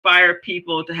inspire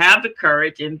people to have the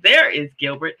courage, and there is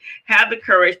Gilbert, have the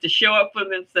courage to show up for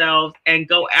themselves and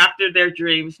go after their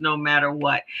dreams no matter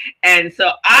what. And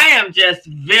so I am just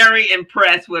very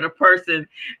impressed with a person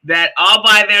that all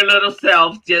by their little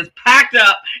self just packed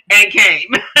up and came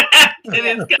to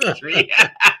Yeah. this country.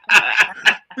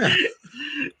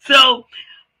 So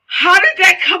how did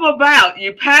that come about?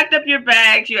 You packed up your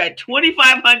bags, you had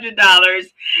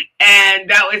 $2,500, and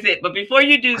that was it. But before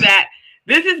you do that,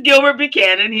 this is Gilbert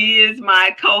Buchanan. He is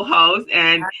my co host,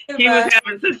 and he was But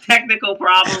having some technical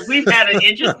problems. We've had an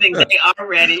interesting day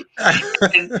already.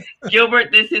 And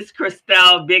Gilbert, this is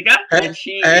Christelle Biga, and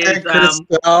she Hey, is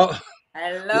Crystal.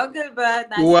 hello, Gilbert.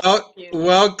 Nice to Well, meet you.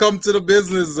 welcome to the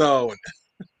business zone.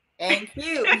 Thank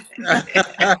you.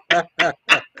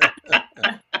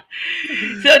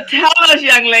 so tell us,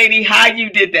 young lady, how you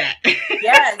did that.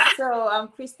 Yes, so I'm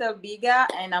Crystal Biga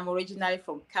and I'm originally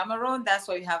from Cameroon. That's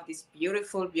where you have this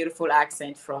beautiful, beautiful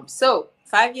accent from. So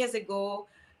 5 years ago,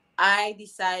 I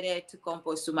decided to come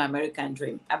pursue my American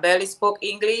dream. I barely spoke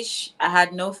English. I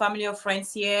had no family or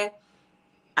friends here.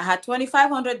 I had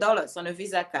 $2,500 on a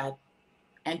Visa card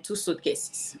and two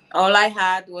suitcases. All I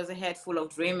had was a head full of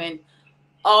dream and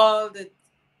all the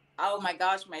oh my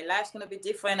gosh, my life's going to be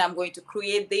different. I'm going to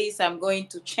create this. I'm going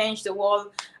to change the world.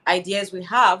 Ideas we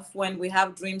have when we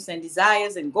have dreams and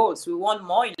desires and goals. We want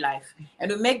more in life.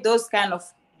 And we make those kind of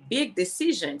big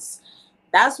decisions.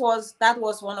 That was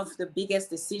one of the biggest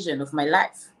decisions of my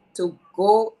life to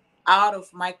go out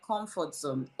of my comfort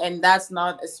zone. And that's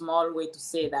not a small way to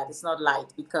say that. It's not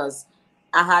light because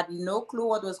I had no clue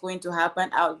what was going to happen.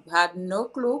 I had no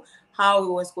clue how it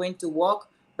was going to work,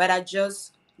 but I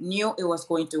just knew it was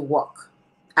going to work.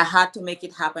 I had to make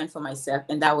it happen for myself,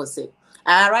 and that was it.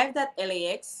 I arrived at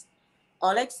LAX,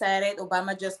 all excited.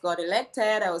 Obama just got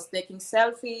elected. I was taking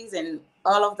selfies, and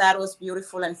all of that was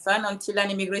beautiful and fun until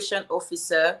an immigration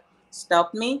officer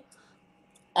stopped me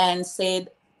and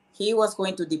said he was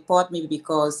going to deport me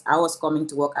because I was coming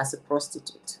to work as a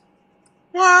prostitute.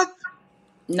 What?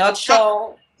 Not How-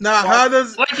 sure Now,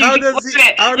 what. What you do? Wait a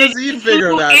minute. how does he You figure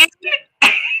flew that? in?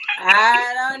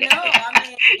 I don't know. I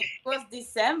mean, it was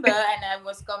December and I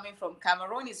was coming from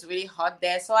Cameroon. It's really hot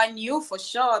there. So I knew for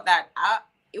sure that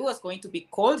it was going to be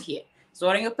cold here. So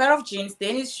wearing a pair of jeans,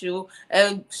 tennis shoe,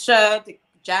 a shirt, a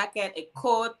jacket, a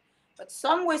coat. But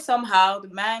some way, somehow, the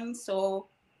man saw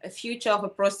a future of a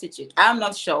prostitute. I'm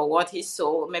not sure what he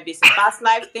saw. Maybe it's a past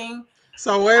life thing.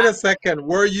 So wait a second.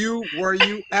 Were you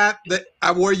at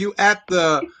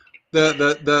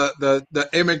the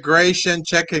immigration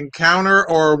check-in counter,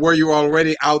 or were you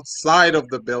already outside of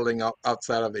the building,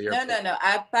 outside of the No, airport? no, no.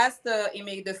 I passed the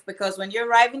because when you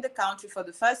arrive in the country for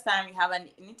the first time, you have an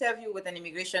interview with an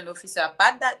immigration officer.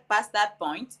 Past that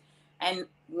point, and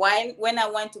when I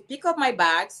went to pick up my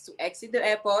bags to exit the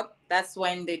airport, that's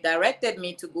when they directed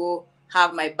me to go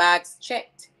have my bags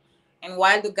checked. And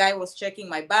while the guy was checking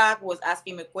my bag, was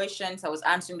asking me questions, I was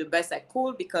answering the best I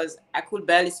could because I could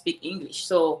barely speak English.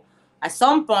 So at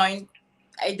some point,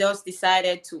 I just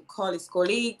decided to call his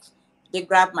colleague. They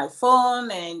grabbed my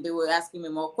phone and they were asking me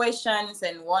more questions.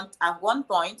 And at one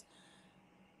point,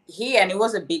 and he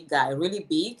was a big guy, really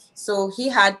big. So he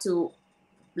had to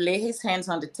lay his hands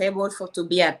on the table for to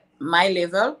be at my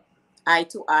level, eye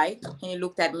to eye. And he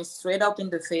looked at me straight up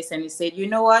in the face and he said, "You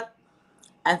know what?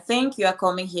 I think you are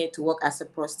coming here to work as a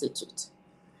prostitute."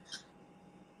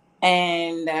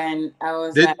 And then I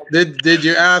was like, Did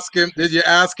you ask him? Did you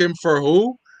ask him for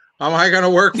who? Am I gonna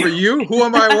work for you? Who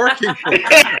am I working for?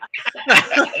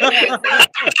 yes,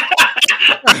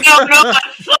 I don't know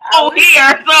what's I so wish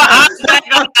here, so how's that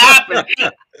gonna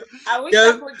happen? I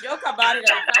Because could joke about it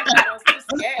at the time, but I was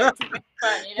too scared to make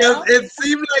fun, it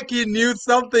seemed like he knew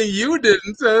something you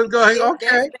didn't. So I was going, He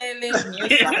okay. definitely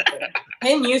knew something.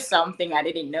 He knew something I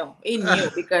didn't know. He knew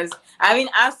because I mean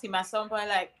asked him at some point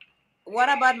like, "What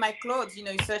about my clothes? You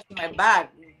searching my bag.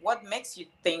 What makes you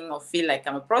think or feel like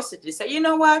I'm a prostitute?" He said, "You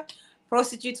know what?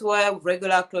 Prostitutes wear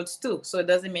regular clothes too, so it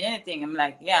doesn't mean anything." I'm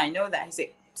like, "Yeah, I know that." He said,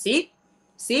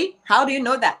 See, how do you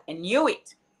know that?" I knew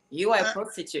it. You are a That,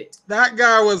 prostitute. that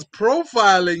guy was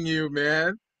profiling you,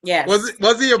 man. Yes.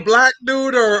 Was he a black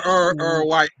dude or a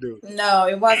white dude? No,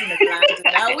 it wasn't a black dude.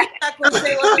 I wish I could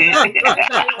say it was a black dude,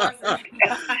 but it wasn't. It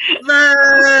wasn't a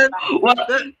Man, black Well, dude.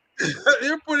 that,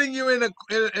 you're putting you in a so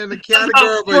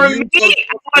category of a for me, usual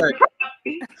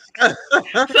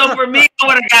suspect. so for me, I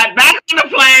would have got back on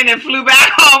the plane and flew back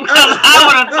home because I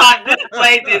would have thought this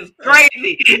place is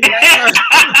crazy.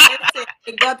 Listen,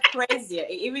 it got crazier.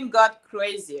 It even got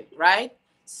crazier, right?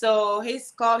 So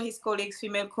he's called his colleagues,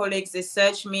 female colleagues. They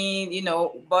search me,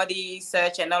 body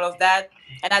search and all of that.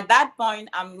 And at that point,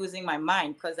 I'm losing my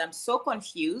mind because I'm so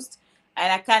confused.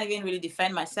 and I can't even really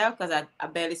defend myself because I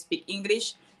barely speak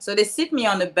English. So they sit me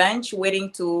on the bench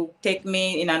waiting to take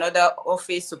me in another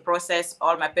office to process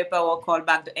all my paperwork, call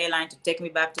back the airline to take me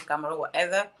back to Cameroon,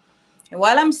 whatever. And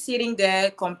while I'm sitting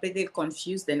there completely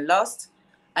confused and lost,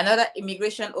 another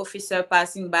immigration officer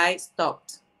passing by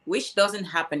stopped, which doesn't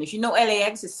happen. If you know,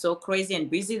 LAX is so crazy and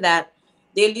busy that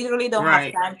they literally don't have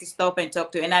Right. time to stop and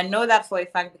talk to you. And I know that for a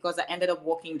fact because I ended up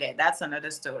working there. That's another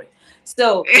story.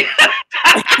 So,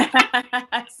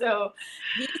 so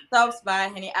he stops by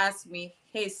and he asks me,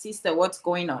 "Hey, sister, what's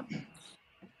going on?"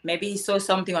 Maybe he saw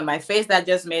something on my face that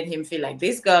just made him feel like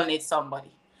this girl needs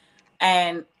somebody.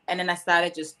 And then I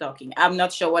started just talking. I'm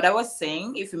not sure what I was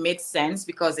saying, if it made sense,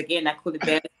 because again, I could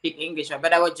barely speak English,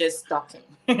 but I was just talking.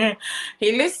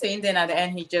 He listened, and at the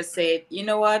end, he just said, "You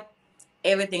know what?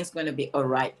 Everything's going to be all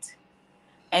right."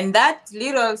 And that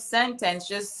little sentence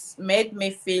just made me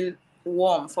feel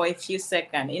warm for a few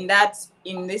seconds.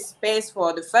 In this space,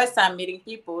 for the first time meeting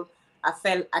people, I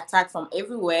felt attacked from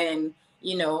everywhere, and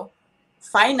you know,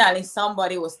 finally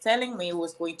somebody was telling me it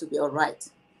was going to be all right.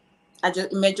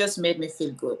 It just made me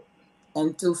feel good,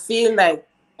 and to feel like.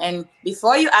 And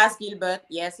before you ask Gilbert,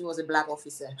 yes, he was a black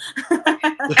officer.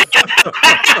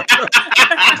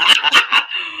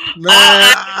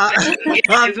 Man,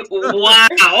 It is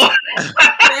wow.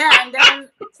 Yeah, and then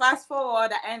fast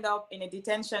forward, I end up in a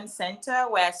detention center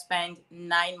where I spent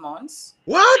 9 months.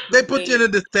 what? They put you in a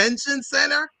detention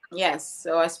center? Yes,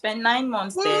 so I spent 9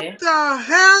 months What there. the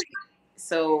heck?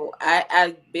 So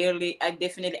I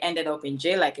definitely ended up in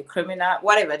jail like a criminal.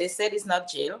 Whatever they said, it's not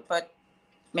jail, but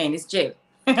man, it's jail.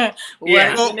 We wear a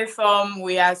Yeah. So, uniform.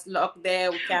 We are locked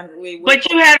there. We can't. We wake But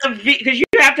up. you had a because you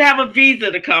have to have a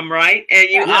visa to come, right? And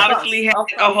you Yeah, of yeah. course, obviously had of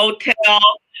a course. hotel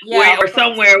Yeah, or of course,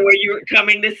 somewhere where you were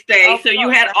coming to stay. of So you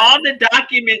course. had I had all to. the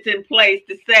documents in place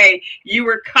to say you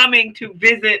were coming to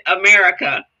visit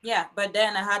America. Yeah, but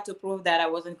then I had to prove that I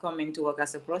wasn't coming to work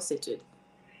as a prostitute.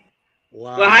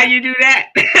 Well, how Wow. you do that?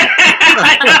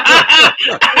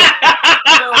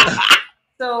 So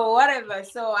so whatever.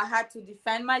 So I had to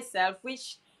defend myself,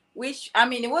 which I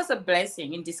mean, it was a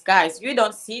blessing in disguise. You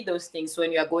don't see those things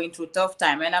when you are going through tough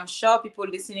time, and I'm sure people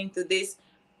listening to this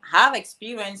have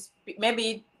experienced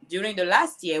maybe during the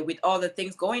last year with all the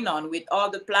things going on, with all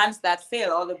the plans that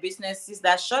fail, all the businesses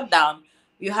that shut down.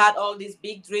 You had all these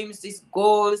big dreams, these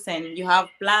goals, and you have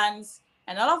plans,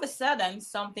 and all of a sudden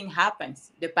something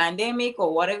happens, the pandemic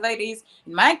or whatever it is.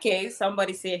 In my case,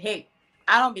 somebody said, "Hey,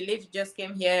 I don't believe you just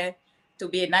came here to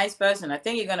be a nice person. I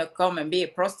think you're gonna come and be a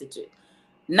prostitute."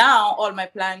 Now all my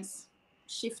plans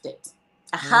shifted.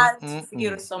 I Mm, had to mm,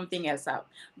 figure mm. something else out.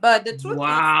 But the truth is,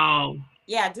 Wow.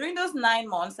 yeah, during those 9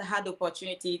 months, I had the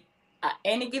opportunity at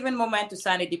any given moment to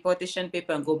sign a deportation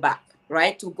paper and go back,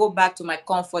 right? To go back to my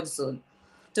comfort zone,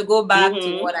 to go back to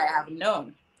Hmm. what I have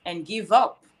known and give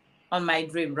up on my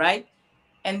dream, right?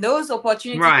 And those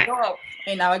opportunities Right. go up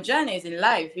in our journeys in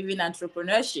life, even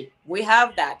entrepreneurship. We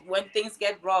have that. When things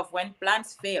get rough, when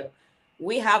plans fail,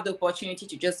 we have the opportunity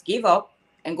to just give up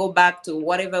and go back to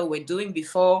whatever we're doing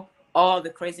before all the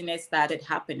craziness started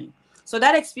happening. So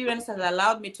that experience has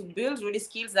allowed me to build really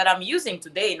skills that I'm using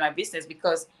today in my business,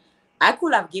 because I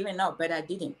could have given up, but I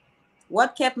didn't.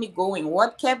 What kept me going?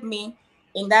 What kept me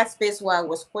in that space where I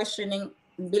was questioning?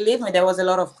 Believe me, there was a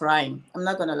lot of crying. I'm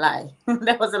not gonna lie.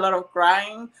 There was a lot of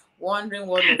crying, wondering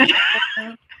what was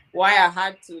happening, why I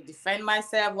had to defend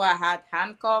myself, why I had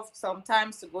handcuffs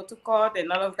sometimes to go to court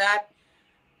and all of that.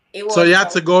 It So was you had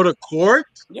to go to court?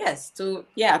 yes, to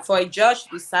yeah, for a judge to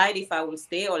decide if I will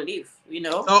stay or leave, you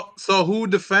know. So who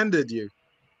defended you?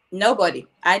 Nobody.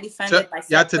 I So defended you myself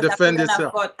had to because defend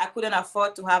yourself. I couldn't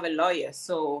afford to have a lawyer.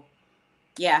 So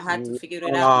yeah, I had to figure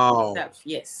it out Wow. myself.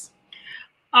 Yes.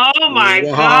 Oh my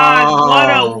God!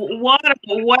 Wow. What a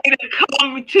way to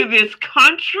come to this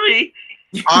country.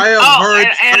 I have Oh, heard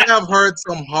and I have heard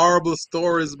some horrible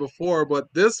stories before, but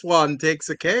this one takes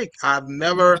a cake. I've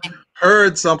never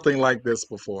heard something like this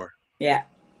before. Yeah.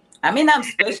 I mean, I'm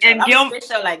special. and I'm Gil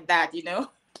special like that, you know?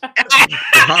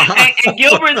 and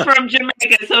Gilbert's from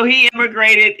Jamaica, so he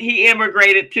immigrated. He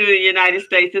immigrated to the United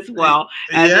States as well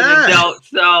as an Yeah. adult.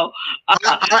 So I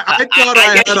thought I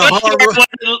I guess had a your share horrible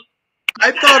wasn't.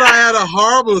 I thought I had a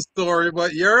horrible story,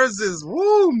 but yours is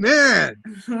woo man.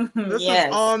 This is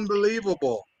Yes.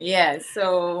 unbelievable. Yeah.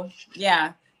 So,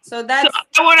 yeah. So So that's,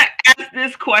 I want to ask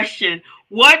this question: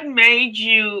 what made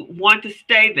you want to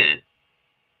stay then?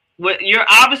 What your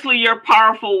obviously your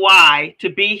powerful why to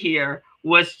be here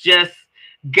was just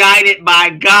guided by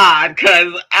God,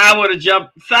 because I would have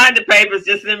jumped, signed the papers,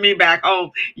 just send me back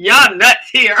home. Y'all nuts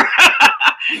here.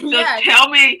 So yeah. tell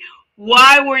me,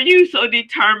 why were you so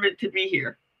determined to be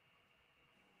here?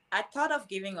 I thought of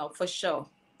giving up for sure.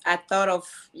 I thought of,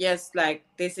 yes, like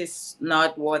this is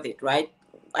not worth it, right?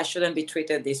 I shouldn't be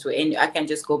treated this way, and I can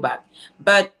just go back.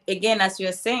 But again, as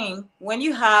you're saying, when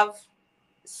you have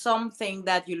something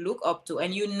that you look up to,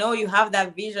 and you know you have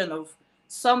that vision of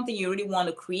something you really want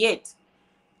to create,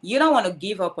 you don't want to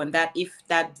give up on that if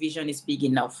that vision is big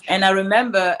enough. And I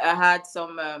remember I had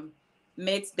some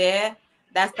mates there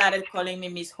that started calling me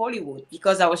Miss Hollywood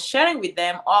because I was sharing with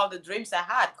them all the dreams I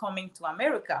had coming to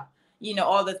America,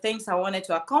 all the things I wanted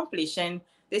to accomplish. And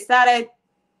they started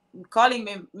calling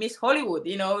me Miss Hollywood,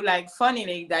 like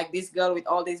funnily, like this girl with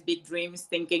all these big dreams,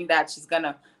 thinking that she's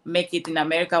gonna make it in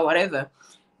America, whatever.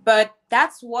 But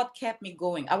that's what kept me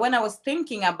going. And when I was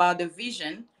thinking about the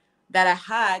vision that I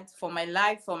had for my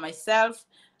life, for myself,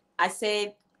 I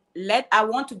said, I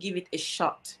want to give it a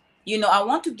shot. I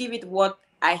want to give it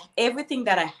everything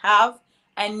that I have,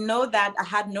 and know that I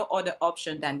had no other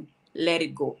option than let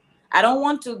it go. I don't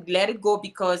want to let it go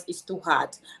because it's too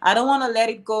hard. I don't want to let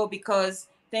it go because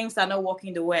things are not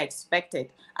working the way I expected.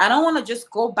 I don't want to just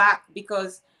go back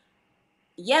because,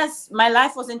 yes, my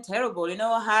life wasn't terrible.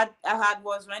 I had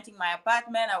was renting my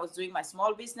apartment. I was doing my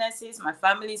small businesses. My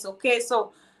family is okay.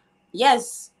 So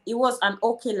yes, it was an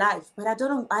okay life. But I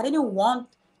didn't want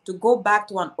to go back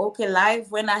to an okay life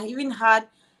when I even had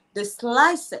the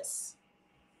slightest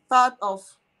thought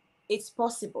of it's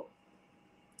possible.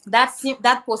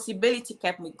 That possibility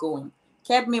kept me going,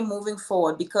 kept me moving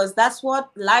forward, because that's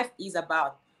what life is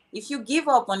about. If you give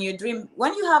up on your dream,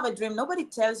 when you have a dream, nobody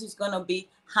tells you it's going to be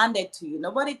handed to you.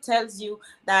 Nobody tells you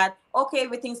that, okay,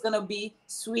 everything's going to be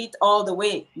sweet all the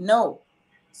way. No.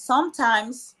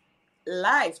 Sometimes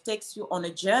life takes you on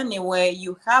a journey where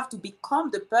you have to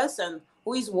become the person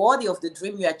who is worthy of the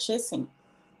dream you are chasing.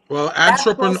 Well, That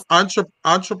was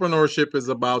entrepreneurship is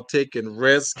about taking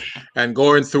risk and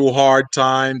going through hard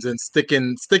times and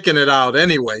sticking it out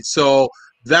anyway. So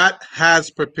that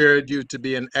has prepared you to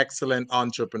be an excellent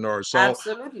entrepreneur. So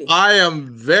absolutely. I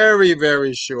am very,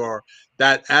 very sure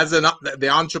that as the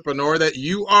entrepreneur that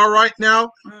you are right now,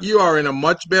 you Mhm. are in a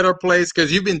much better place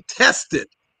because you've been tested.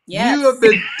 You have Yes.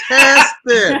 been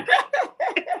tested.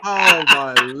 Oh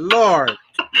my Lord.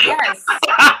 Yes.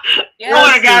 I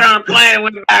would Yes. have This got is on a plane and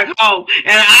went back home.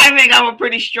 And I think I'm a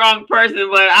pretty strong person,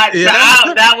 but yeah.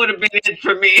 that would have been it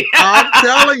for me. I'm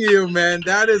telling you, man,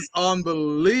 that is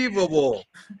unbelievable.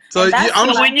 So And you, that's I'm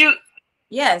So why, when you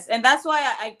yes, and that's why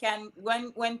I can,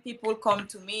 when people come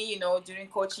to me, during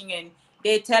coaching, and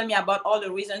they tell me about all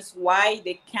the reasons why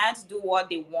they can't do what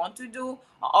they want to do,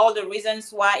 or all the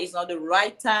reasons why it's not the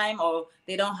right time, or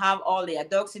they don't have all their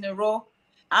ducks in a row,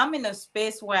 I'm in a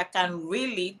space where I can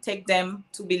really take them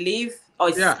to believe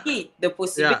or yeah, see the yeah.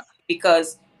 possibility.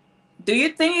 Because do you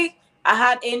think I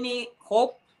had any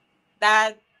hope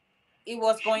that it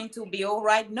was going to be all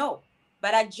right? No.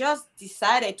 But I just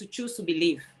decided to choose to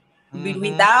believe Hmm.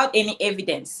 without any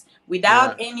evidence,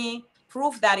 without Yeah. any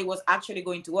proof that it was actually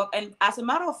going to work. And as a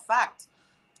matter of fact,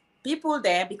 people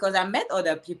there, because I met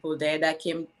other people there that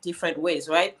came different ways,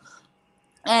 right?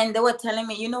 And they were telling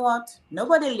me, you know what?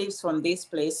 Nobody lives from this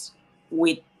place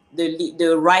with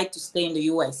the right to stay in the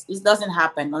US. It doesn't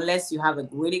happen unless you have a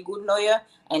really good lawyer,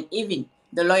 and even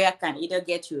the lawyer can either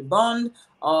get you a bond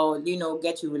or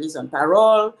get you released on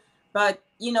parole. But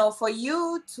for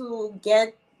you to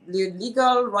get the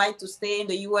legal right to stay in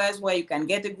the US where you can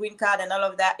get a green card and all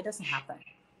of that, it doesn't happen.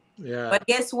 Yeah. But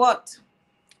guess what?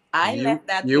 I You left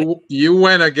that place. you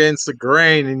went against the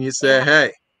grain and you said,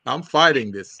 "Hey, I'm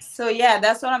fighting this." So yeah,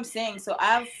 that's what I'm saying. So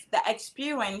I've the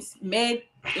experience made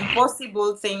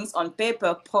impossible things on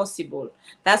paper possible.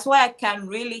 That's why I can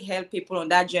really help people on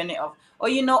that journey of,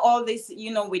 oh, all this,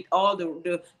 with all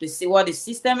the see what the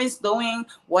system is doing,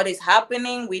 what is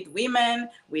happening with women,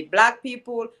 with black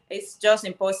people. It's just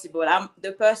impossible. I'm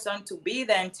the person to be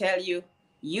there and tell you,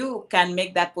 you can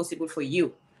make that possible for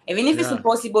you. Even if it's Yeah.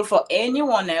 impossible for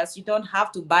anyone else, you don't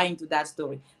have to buy into that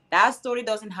story. That story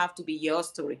doesn't have to be your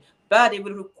story, but it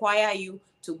will require you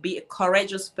to be a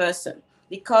courageous person,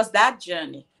 because that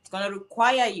journey is going to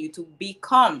require you to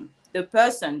become the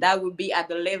person that will be at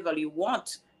the level you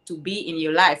want to be in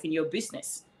your life, in your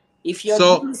business. If your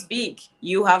So dream is big,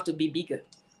 you have to be bigger.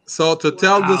 so to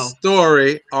tell the wow.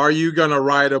 story, are you gonna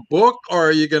write a book or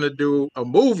are you gonna do a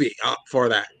movie for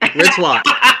that? Which one?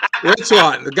 Which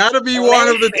one? Got to be one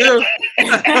of the Listen.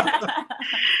 two.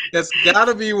 It's got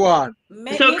to be one.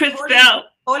 So Miss Christelle,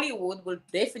 Hollywood would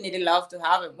definitely love to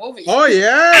have a movie. Oh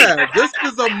yeah, this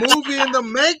is a movie in the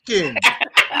making.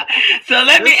 so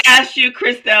let This me ask you,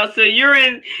 Christelle. So you're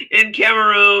in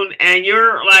Cameroon, and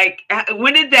you're like,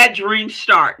 when did that dream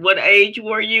start? What age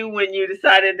were you when you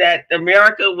decided that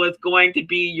America was going to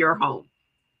be your home?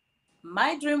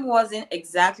 My dream wasn't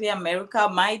exactly America.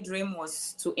 My dream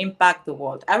was to impact the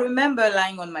world. I remember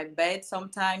lying on my bed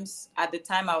sometimes. At the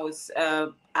time, I was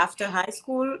after high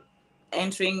school,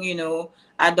 entering,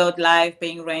 adult life,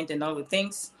 paying rent, and all the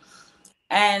things.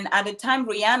 And at the time,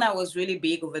 Rihanna was really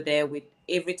big over there. With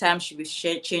every time she would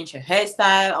change her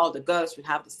hairstyle, all the girls would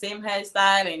have the same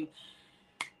hairstyle, and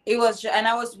and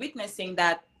I was witnessing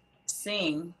that,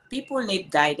 saying people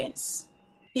need guidance.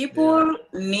 Yeah. People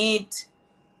need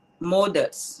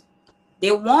models.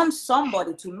 They want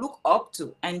somebody to look up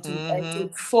to and to Mm-hmm.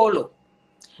 follow.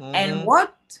 And Mm-hmm.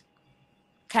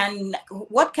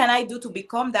 what can I do to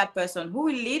become that person who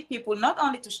will lead people not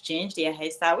only to change their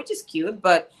hairstyle, which is cute,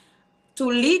 but to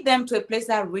lead them to a place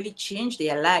that really change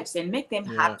their lives and make them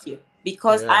Yeah. happier,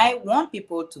 because Yeah. I want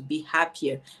people to be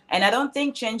happier. And I don't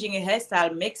think changing a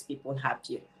hairstyle makes people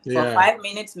happier for Yeah. 5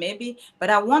 minutes maybe, but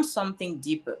I want something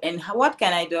deeper. And what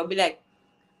can I do? I'll be like,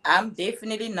 I'm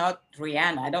definitely not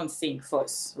Rihanna. I don't sing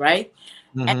first, right?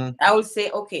 And Mm-hmm. I will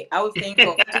say, okay, I will think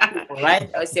of two people,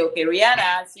 right? I will say, okay, Rihanna,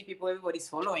 I see people, everybody's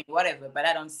following, whatever, but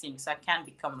I don't sing, so I can't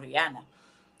become Rihanna.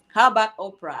 How about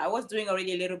Oprah? I was doing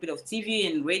already a little bit of TV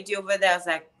and radio over there. I was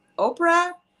like,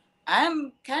 Oprah,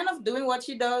 I'm kind of doing what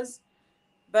she does,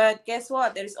 but guess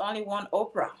what? There is only one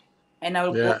Oprah, and I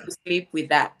will go Yeah. to sleep with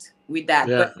that. With that,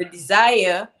 Yeah. but the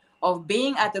desire of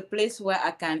being at a place where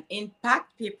I can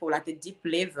impact people at a deep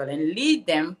level and lead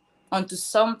them onto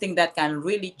something that can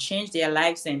really change their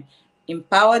lives and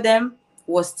empower them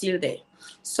was still there.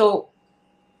 So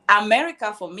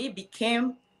America for me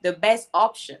became the best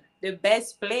option, the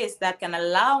best place that can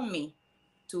allow me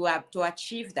to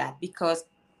achieve that, because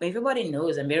everybody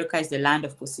knows America is the land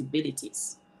of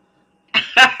possibilities.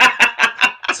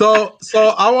 So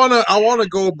I wanna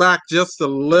go back just a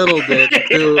little bit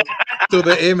to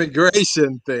the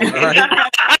immigration thing, right?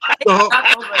 He's So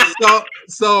not over it.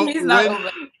 so He's not over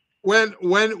it.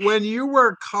 when you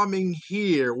were coming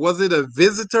here, was it a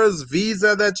visitor's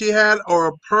visa that you had or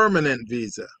a permanent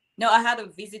visa? No, I had a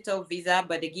visitor visa,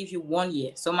 but they give you 1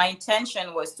 year. So my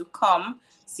intention was to come,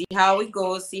 see how it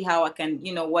goes, see how I can,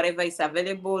 whatever is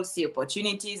available, see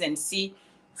opportunities, and see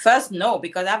first, no,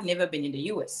 because I've never been in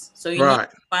the US. So you need Right.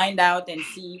 to find out and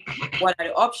see what are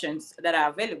the options that are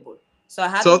available. So I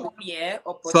had the So 1 year so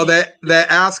opportunity. they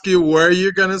ask you where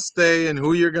you're gonna stay and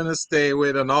who you're gonna stay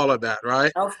with and all of that,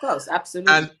 right? Of course,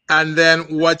 absolutely. And then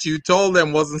what you told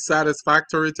them wasn't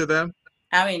satisfactory to them.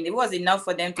 I mean, it was enough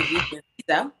for them to give the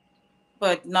visa,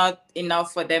 but not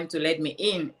enough for them to let me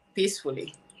in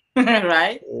peacefully.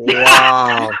 Right?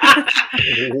 Wow. And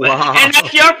Wow.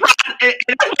 that's your process. And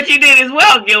that's what you did as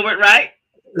well, Gilbert, right?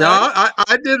 Yeah, Sorry?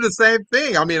 I did the same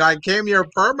thing. I mean, I came here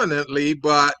permanently,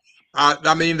 but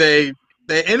I mean, they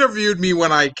interviewed me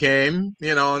when I came,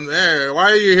 and hey,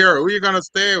 why are you here? Who are you gonna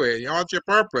stay with? What's your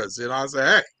purpose? I said,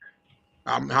 hey,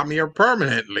 I'm here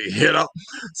permanently,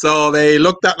 So they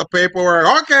looked at the paperwork.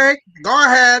 Okay, go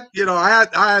ahead. I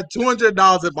had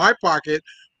 $200 in my pocket,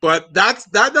 but that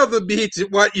doesn't beat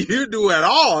what you do at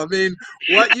all. I mean,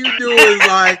 what you do is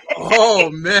like, oh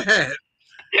man.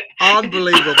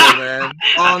 Unbelievable, man.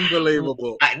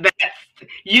 Unbelievable. That's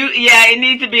yeah, it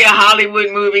needs to be a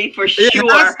Hollywood movie for It has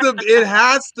sure. to it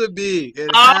has to be.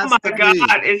 It Oh has my to God, be.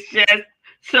 it's just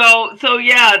so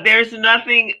yeah, there's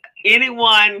nothing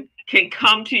anyone can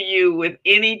come to you with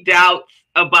any doubts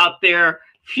about their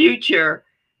future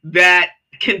that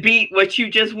can beat what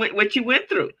you went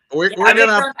through. We're, Yeah, we're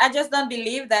gonna I just don't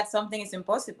believe that something is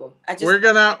impossible. I just we're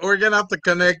gonna we're gonna have to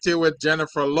connect you with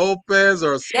Jennifer Lopez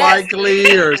or yes, Spike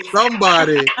Lee or please.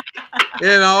 somebody. You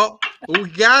know, we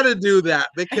gotta do that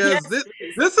because Yes, this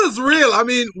please. this is real. I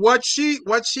mean, what she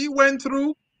went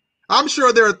through, I'm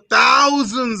sure there are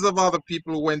thousands of other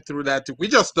people who went through that too. We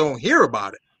just don't hear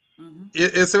about it. Hmm.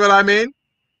 You see what I mean?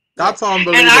 That's Yes.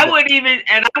 unbelievable.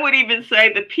 And I would even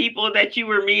say the people that you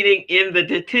were meeting in the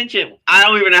detention, I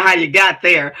don't even know how you got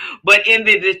there, but in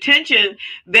the detention,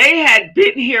 they had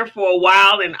been here for a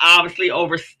while and obviously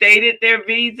overstayed Yeah. their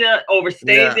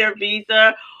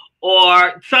visa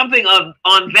or something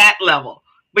on that level.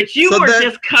 But you So were then,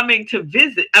 just coming to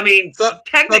visit. I mean, so so then,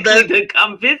 technically to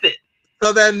come visit,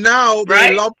 so then now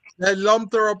right? they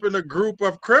lumped her up in a group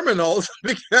of criminals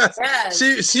because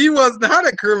Yes. she was not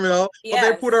a criminal, but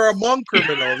they put her Yes. among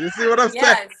criminals. You see what I'm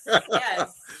saying? Yes.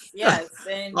 Yes. Yes.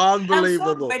 And I'm so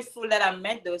Unbelievable. grateful that I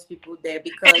met those people there And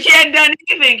because she hadn't done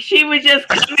anything. She was just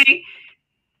coming.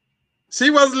 She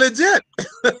was legit.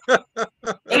 it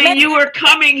I mean, made you me were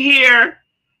coming here.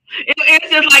 It's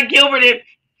just like Gilbert.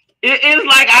 It's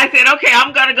like I said, okay,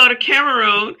 I'm gonna go to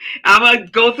Cameroon. I'm gonna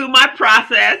go through my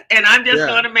process, and I'm just Yeah,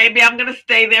 gonna maybe I'm gonna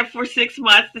stay there for 6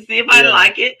 months to see if I yeah,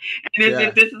 like it, and if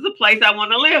yeah, this is a place I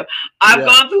want to live. I've yeah.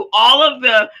 gone through all of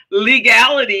the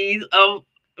legalities of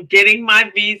getting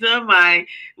my visa, my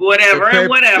The whatever and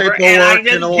whatever, and I paperwork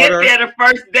in just get order. there the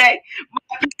first day.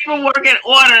 Paperwork in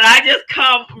order, and I just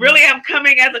come. Really, I'm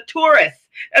coming as a tourist.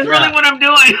 That's really Yeah, what I'm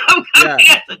doing. I'm yeah, coming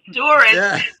as a tourist,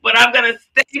 yeah, but I'm gonna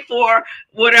stay for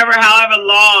whatever, however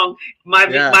long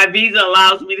yeah. my visa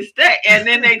allows me to stay. And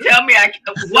then they tell me I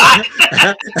what?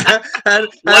 and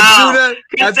Wow,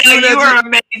 as Christelle, soon you as you are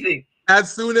amazing.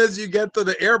 as soon as you get to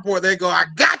the airport, they go, "I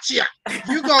got you.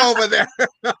 You go over there."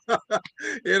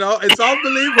 It's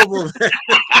unbelievable, man.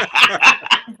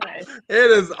 Right.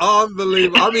 It is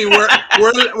unbelievable. I mean,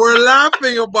 we're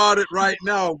laughing about it right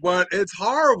now, but it's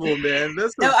horrible, man.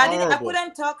 This No, is I didn't. I horrible.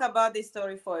 couldn't talk about this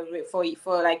story for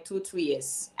like 2 3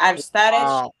 years. I've started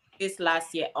Wow, this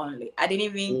last year only. I didn't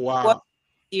even. It was wow,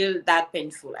 still that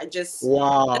painful. I just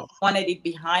wow. wanted it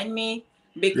behind me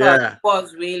because it Yeah,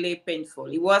 was really painful.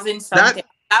 It wasn't that. something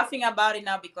I'm laughing about it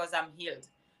now because I'm healed,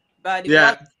 but it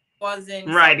Yeah, wasn't something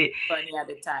Right. funny at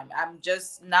the time. I'm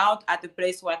just now at the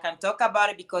place where I can talk about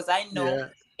it because I know yeah,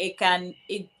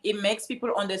 it makes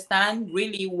people understand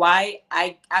really why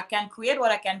I can create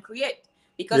what I can create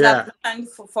because I've yeah. learned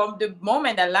from the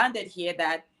moment I landed here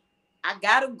that I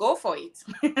gotta go for it.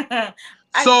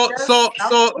 I So, just so, have to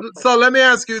so, go for it. so, let me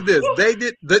ask you this: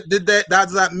 did they?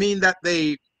 Does that mean that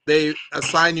they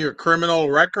assign you a criminal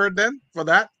record then for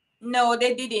that? No,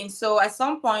 they didn't. So at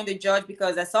some point, the judge,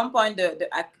 because at some point,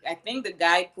 I think the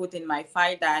guy put in my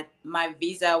file that my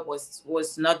visa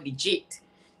was not legit.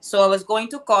 So I was going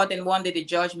to court, and one day the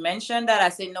judge mentioned that. I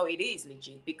said, no, it is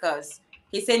legit because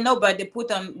he said no, but they put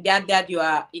on that you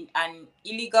are an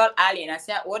illegal alien. I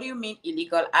said, what do you mean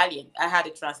illegal alien? I had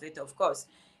a translator, of course,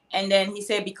 and then he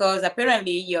said because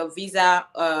apparently your visa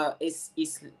is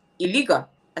illegal.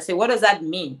 I said, what does that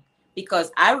mean?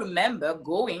 Because I remember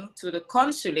going to the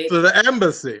consulate, To the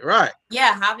embassy, right?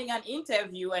 yeah, having an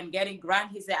interview and getting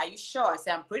grant. He said, "Are you sure?" I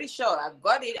said, "I'm pretty sure. I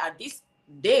got it at this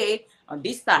day on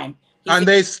this time." He And said,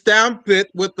 they stamp it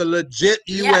with the legit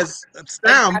 "Yeah, U.S.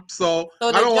 stamp. exactly." So So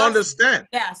I the don't judge, understand.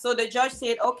 yeah, so the judge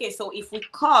said, "Okay, so if we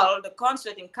call the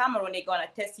consulate in Cameroon, they're gonna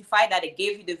testify that they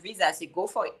gave you the visa." I said, "Go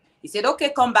for it." He said,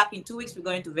 "Okay, come back in 2 weeks. We're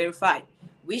going to verify,"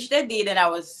 which they did, and I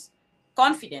was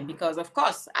confident because, of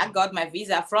course, I got my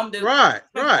visa from the. Right,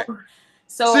 right.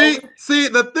 So See,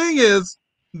 the thing is,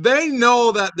 they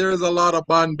know that there's a lot of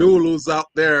bandulus out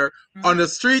there on mhm, the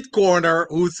street corner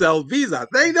who sell visas.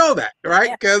 They know that, right?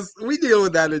 yeah, Because we deal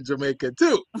with that in Jamaica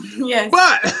too. yes.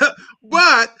 But,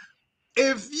 but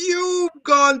if you've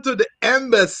gone to the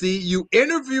embassy, you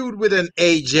interviewed with an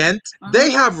agent, Mhm.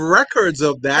 they have records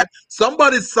of that.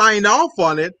 Somebody signed off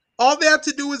on it. All they have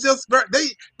to do is just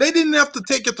they didn't have to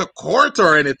take it to court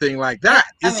or anything like Yeah, that.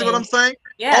 You I see what I'm mean, saying?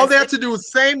 All they yes, have to do is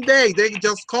same day they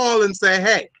just call and say,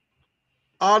 "Hey,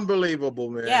 unbelievable,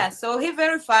 man." yeah. So he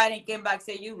verified and came back,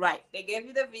 said, "You right. They gave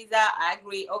you the visa. I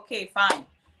agree. Okay, fine."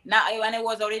 Now, when it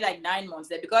was already like 9 months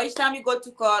there, because each time you go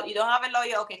to court, you don't have a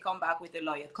lawyer. Okay, come back with a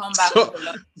lawyer. Come back with So, a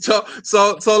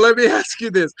lawyer. so let me ask you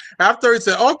this. After he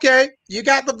said, "Okay, you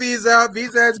got the visa.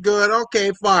 Visa is good.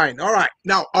 Okay, fine. All right.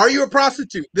 Now, are you a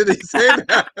prostitute?" Did he say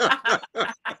that?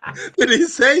 Did he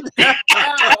say that?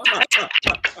 No,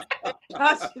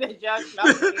 the judge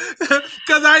loved it.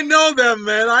 Because I know them,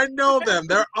 man. I know them.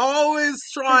 They're always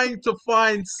trying to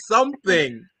find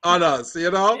something on us, you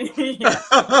know? Yeah.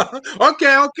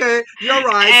 Okay, okay. You're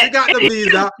right. You And, got the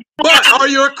visa. But are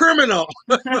you a criminal?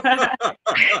 but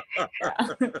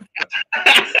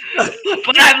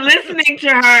I'm listening to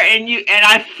her, and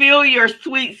I feel your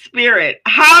sweet spirit.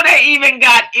 How they even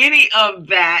got any of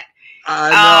that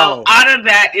I know. out of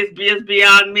that is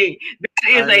beyond me. That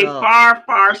is I a know.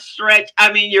 far stretch.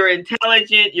 I mean, you're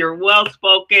intelligent, you're well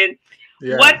spoken.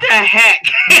 Yeah. What the heck?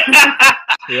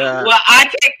 Yeah. Well,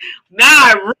 I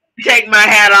really take my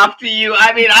hat off to you.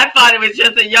 I mean, I thought it was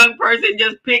just a young person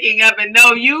just picking up, and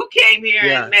no, you came here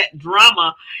and Yeah. met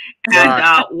drama, and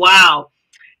Right. wow,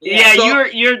 Yeah. yeah, So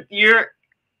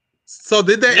you're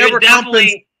did they ever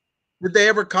definitely.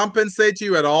 compensate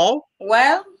you at all?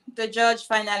 Well, the judge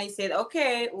finally said,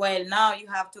 okay, well, now you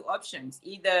have two options.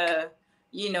 Either,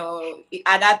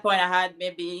 at that point I had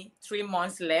maybe 3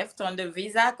 months left on the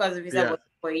visa because the visa Yeah. was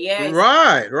for a year. He said,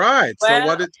 Right, right. So well,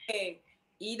 what did okay,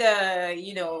 either,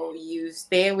 you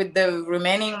stay with the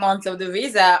remaining months of the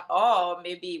visa, or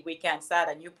maybe we can start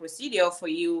a new procedure for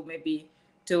you, maybe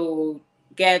to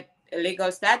get a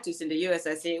legal status in the US.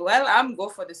 I say, well, I'm go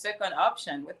for the second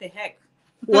option. What the heck?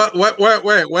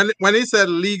 Wait. When he said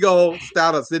legal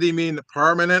status, did he mean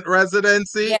permanent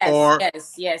residency Yes, or?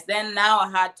 yes, yes. Then now I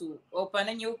had to open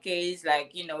a new case,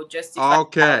 like, justify how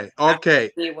Okay, I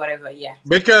okay. pay whatever. Yeah.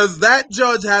 Because that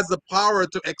judge has the power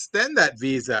to extend that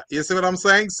visa. You see what I'm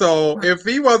saying? So Mhm. if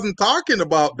he wasn't talking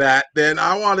about that, then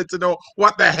I wanted to know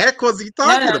what the heck was he No,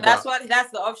 talking no, about?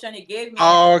 that's the option he gave me,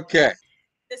 and Okay.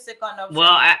 the second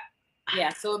Well, option.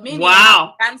 Yeah, so meaning I have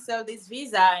wow. to cancel this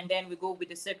visa and then we go with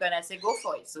the second. I say go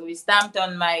for it. So we stamped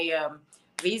on my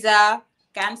visa,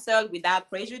 canceled without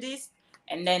prejudice,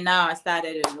 and then now I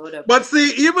started another But process.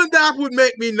 see, even that would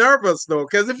make me nervous though,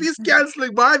 because if he's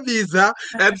canceling my visa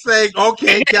and saying,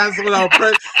 "Okay, cancel without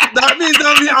pre," that means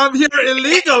I'm here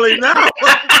illegally now.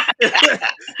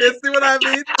 You see what I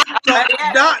mean? So But yeah,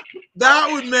 I was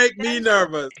that would make in me detention.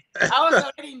 nervous. I was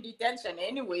already in detention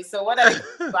anyway. So what are they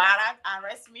going to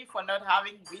arrest me for not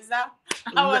having visa?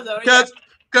 I was already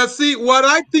Because see, what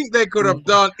I think they could have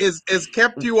done is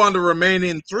kept you on the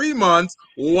remaining 3 months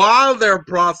while they're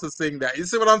processing that. You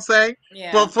see what I'm saying?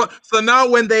 yeah. So now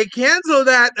when they cancel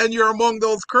that and you're among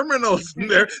those criminals in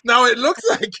there, now it looks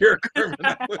like you're a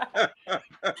criminal.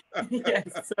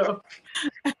 Yes. So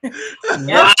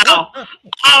yeah. Wow.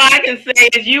 All I can say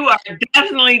is you are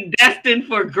definitely destined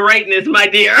for greatness, my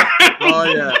dear. Oh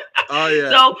yeah. Oh So,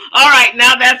 yeah. all right,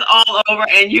 now that's all over,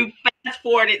 and you fast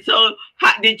forwarded. So,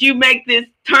 how, did you make this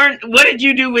turn? What did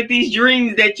you do with these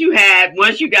dreams that you had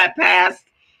once you got past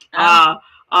Um.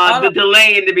 All the of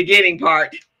delay in the beginning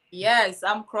part? Yes,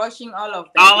 I'm crushing all of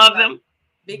them All of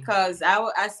because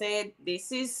them? I said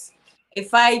this is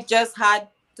if I just had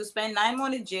to spend 9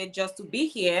 months in jail just to be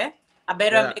here, I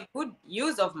better Yeah. make good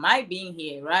use of my being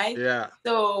here, right? Yeah.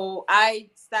 So I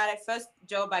started first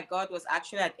job I got was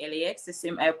actually at LAX, the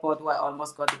same airport where I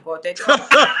almost got deported from.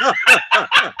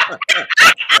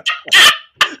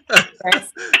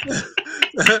 Yes.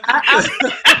 I'm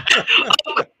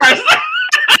Of course.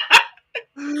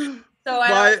 So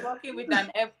when I My was working with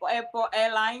an airport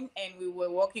airline and we were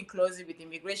working closely with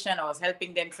immigration, I was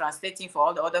helping them translating for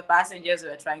all the other passengers we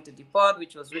were trying to deport,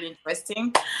 which was really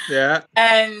interesting. yeah.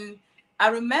 And I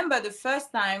remember the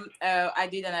first time I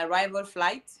did an arrival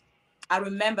flight. I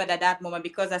remember that moment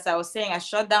because, as I was saying, I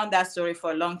shut down that story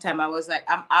for a long time. I was like,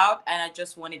 I'm out, and I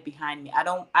just want it behind me. I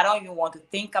don't even want to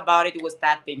think about it. It was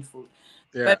that painful.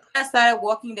 Yeah. But when I started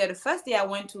working there, the first day I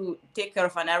went to take care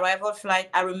of an arrival flight,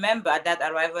 I remember at that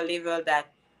arrival level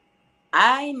that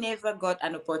I never got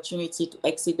an opportunity to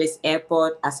exit this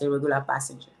airport as a regular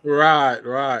passenger, Right.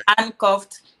 Right.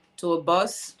 handcuffed to a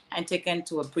bus and taken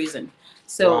to a prison.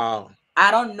 So Wow.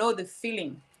 I don't know the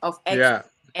feeling of exiting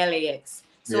Yeah. LAX.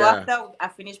 So Yeah. after I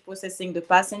finished processing the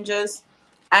passengers,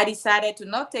 I decided to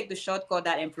not take the shortcut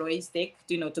that employees take,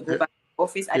 to go back to the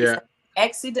office. I Yeah. decided to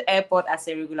exit the airport as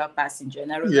a regular passenger.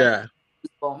 And I remember Yeah.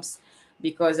 goosebumps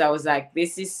because I was like,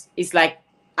 it's like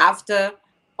after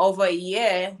over a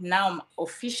year, now I'm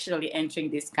officially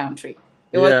entering this country.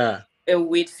 It was Yeah. a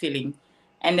weird feeling.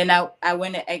 And then I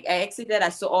when I exited, I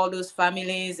saw all those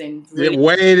families and Yeah. really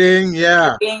Waiting.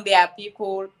 Yeah. being there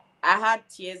people. I had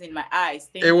tears in my eyes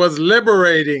It thinking, was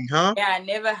liberating, huh? yeah, I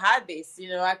never had this.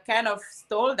 I kind of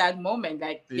stole that moment.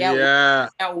 Like, yeah, Yeah.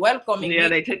 they're welcoming Yeah, me.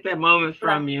 they took that moment People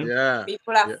are, from you. Yeah.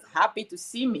 people are Yeah. happy to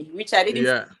see me, which I didn't see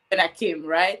Yeah. when I came,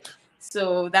 right?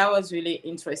 So that was really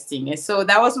interesting. And so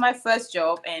that was my first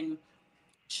job. And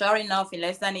sure enough, in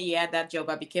less than a year, that job,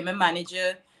 I became a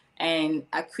manager. And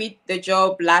I quit the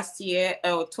job last year,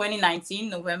 2019,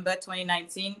 November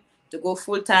 2019, to go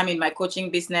full time in my coaching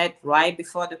business right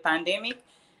before the pandemic.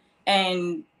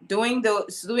 And doing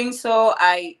so,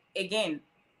 I again,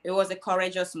 it was a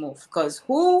courageous move because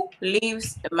who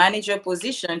leaves a manager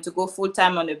position to go full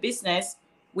time on a business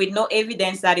with no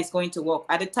evidence that it's going to work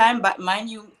at the time? But mind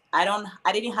you, I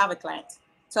didn't have a client,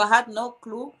 so I had no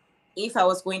clue if I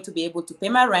was going to be able to pay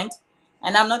my rent.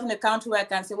 And I'm not in a country where I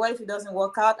can say, well, if it doesn't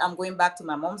work out, I'm going back to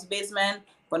my mom's basement,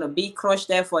 gonna be crushed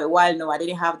there for a while. No, I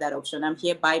didn't have that option. I'm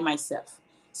here by myself,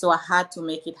 so I had to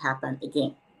make it happen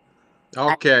again.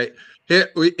 Okay.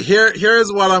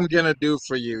 Here's what I'm gonna do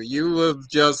for you. You have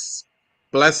just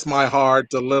blessed my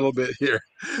heart a little bit here.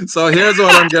 So here's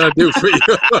what I'm gonna do for you.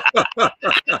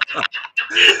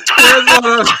 here's what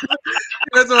I'm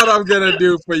Here's what I'm gonna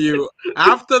do for you.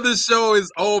 After the show is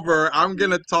over, I'm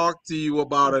gonna talk to you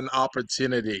about an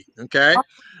opportunity. Okay,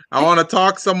 I want to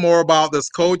talk some more about this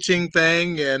coaching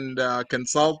thing and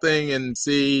consulting, and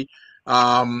see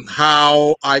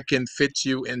how I can fit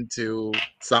you into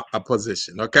a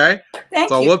position. Okay, Thank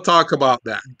so you. we'll talk about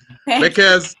that Thank you.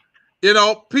 because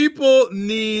people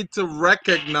need to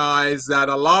recognize that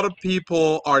a lot of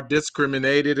people are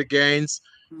discriminated against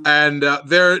and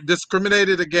they're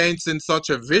discriminated against in such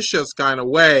a vicious kind of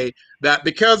way that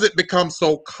because it becomes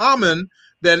so common,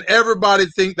 then everybody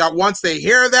think that once they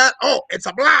hear that, oh, it's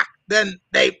a black, then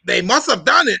they must have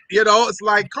done it. It's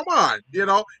like, come on,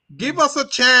 give us a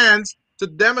chance to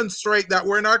demonstrate that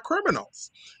we're not criminals.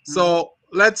 So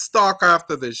let's talk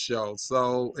after this show.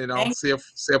 So see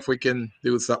if we can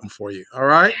do something for you. All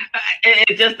right.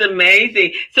 It's just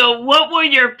amazing. So what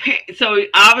were so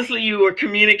obviously you were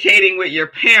communicating with your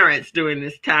parents during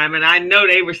this time, and I know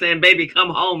they were saying, baby, come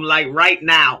home like right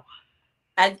now.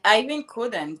 I even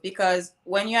couldn't, because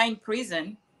when you're in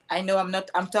prison, I know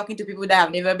I'm talking to people that have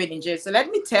never been in jail. So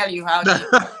let me tell you how. Yeah,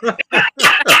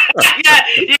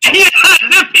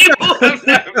 the people who have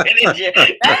never been in jail.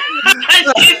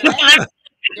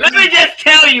 Let me just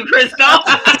tell you, Crystal.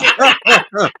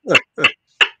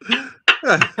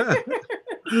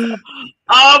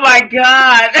 Oh my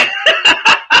God.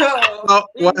 So,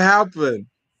 what happened?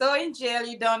 So in jail,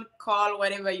 you don't call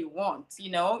whatever you want.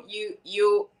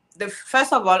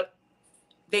 First of all,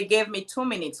 they gave me 2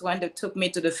 minutes when they took me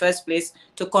to the first place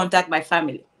to contact my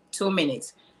family. 2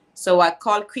 minutes. So I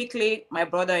called quickly. My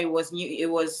brother, it was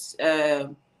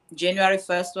January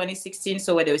 1st, 2016.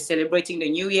 So when they were celebrating the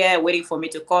new year, waiting for me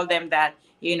to call them that,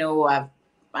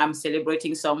 I'm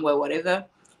celebrating somewhere, whatever.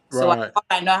 So right.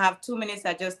 I know I have 2 minutes.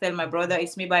 I just tell my brother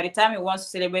it's me. By the time he wants to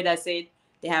celebrate, I said,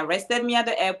 they have arrested me at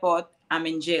the airport. I'm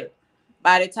in jail.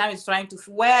 By the time he's trying to,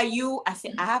 where are you? I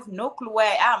said, I have no clue where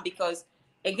I am, because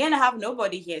again, I have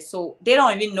nobody here. So they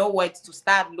don't even know where to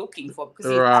start looking for.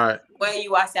 Because right. Where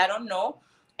you are, I say, I don't know.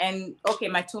 And okay,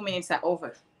 my 2 minutes are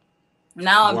over.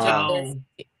 Now I'm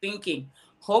just thinking,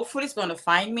 hopefully it's going to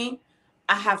find me.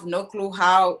 I have no clue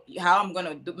how I'm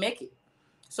going to make it.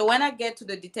 So when I get to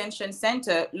the detention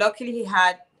center, luckily he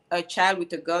had a child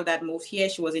with a girl that moved here.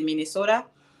 She was in Minnesota.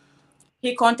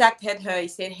 He contacted her. He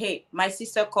said, hey, my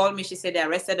sister called me. She said they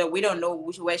arrested her. We don't know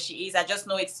where she is. I just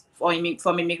know it's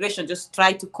from immigration. Just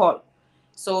try to call.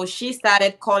 So she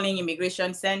started calling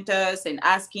immigration centers and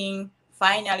asking.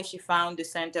 Finally, she found the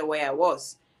center where I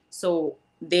was. So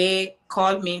they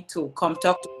called me to come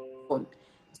talk to me.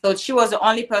 So she was the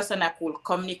only person I could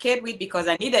communicate with, because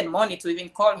I needed money to even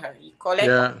call her. You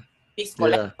collect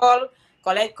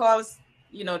calls.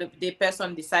 The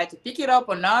person decide to pick it up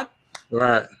or not.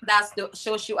 Right.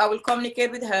 I will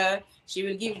communicate with her. She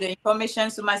will give the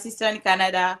information to my sister in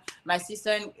Canada.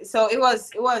 So it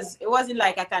wasn't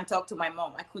like I can talk to my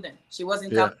mom. I couldn't. She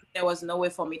wasn't coming. There was no way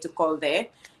for me to call there.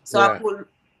 So I could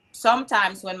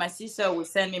sometimes, when my sister would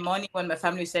send me money, when my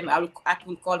family would send me, I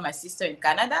could call my sister in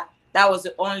Canada. That was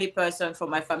the only person from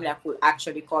my family I could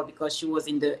actually call, because she was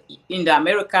in the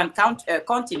American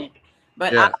continent.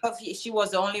 But she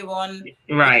was the only one.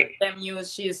 Right. Them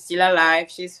news. She's still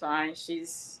alive. She's fine.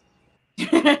 She's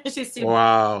still.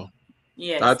 Wow.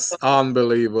 Yes. That's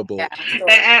unbelievable. Yeah,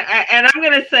 and I'm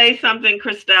going to say something,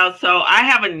 Christelle. So I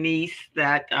have a niece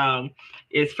that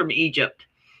is from Egypt.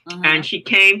 And she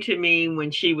came to me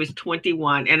when she was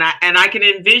 21, and I can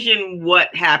envision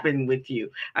what happened with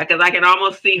you, because I can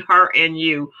almost see her and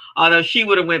you. Although she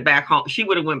would have went back home, she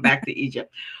would have went back to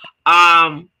Egypt.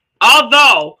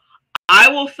 Although I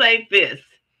will say this: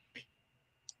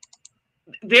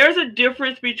 there's a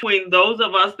difference between those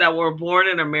of us that were born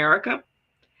in America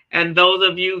and those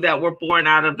of you that were born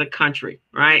out of the country,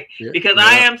 right? Because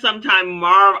I am sometimes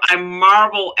I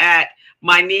marvel at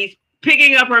my niece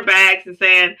picking up her bags and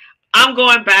saying, I'm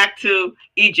going back to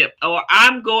Egypt, or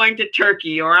I'm going to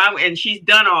Turkey, and she's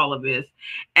done all of this.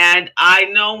 And I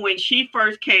know when she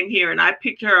first came here and I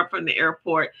picked her up from the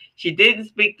airport, she didn't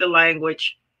speak the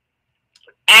language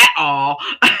at all.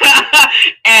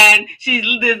 And she's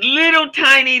this little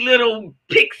tiny little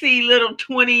pixie little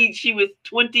 20, she was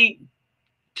 22.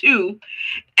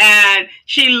 And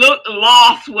she looked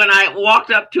lost when I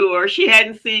walked up to her. She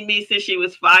hadn't seen me since she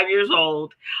was 5 years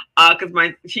old,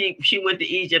 because she went to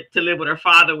Egypt to live with her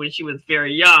father when she was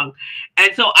very young.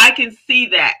 And so I can see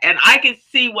that, and I can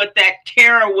see what that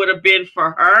terror would have been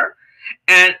for her.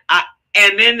 And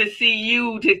then to see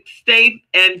you to stay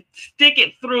and stick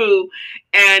it through,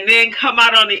 and then come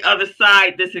out on the other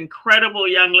side, this incredible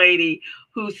young lady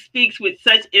who speaks with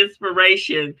such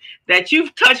inspiration that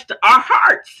you've touched our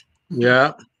hearts.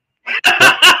 Yeah.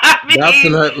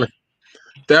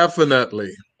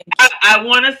 Definitely. I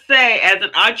want to say, as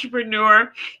an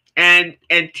entrepreneur and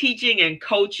teaching and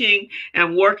coaching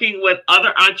and working with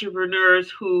other entrepreneurs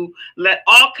who let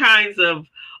all kinds of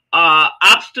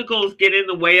obstacles get in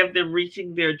the way of them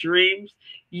reaching their dreams,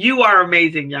 you are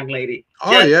amazing, young lady.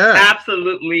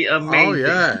 Absolutely amazing.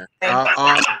 Oh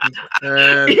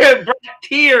yeah. You brought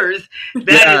tears.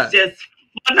 That is just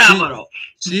she phenomenal.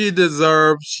 she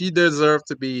deserves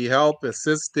to be helped,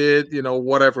 assisted,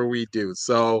 whatever we do.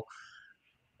 So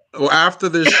well, after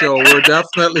this show, we're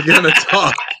definitely gonna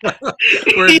talk.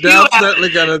 We're You have, definitely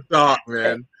gonna talk,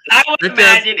 man. I would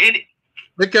Because imagine it.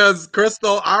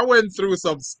 Crystal, I went through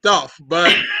some stuff,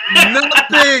 but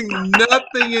nothing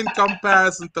in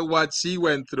comparison to what she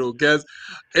went through. Because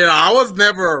I was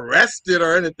never arrested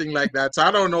or anything like that, so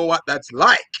I don't know what that's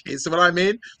like. You see what I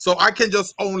mean? So I can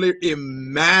just only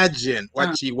imagine what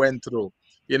Mm. she went through.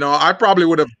 I probably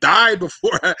would have died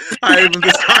before I even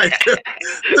decide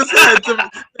to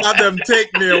have them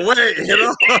take me away.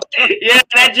 Yeah,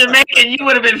 that Jamaican, you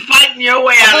would have been fighting your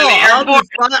way out of the Oh, airport.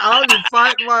 I'll be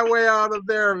fighting my way out of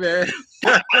there, man.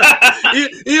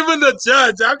 Even the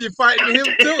judge, I'll be fighting him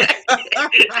too.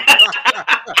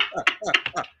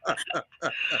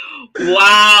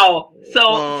 Wow.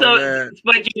 Oh man.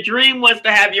 But your dream was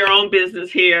to have your own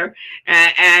business here,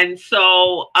 and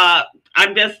so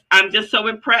I'm just so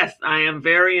impressed. I am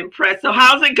very impressed. So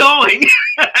how's it going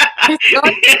It's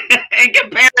going, in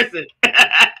comparison?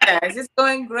 yes, it's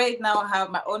going great now. I have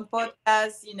my own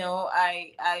podcast.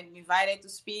 I'm invited to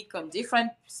speak on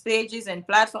different stages and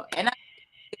platforms, and I'm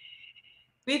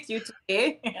with you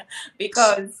today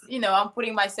because I'm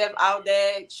putting myself out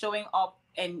there, showing up,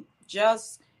 and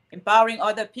just empowering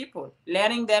other people,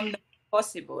 letting them know it's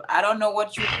possible. I don't know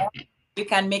what you want, you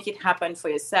can make it happen for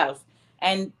yourself.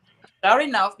 And sure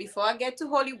enough, before I get to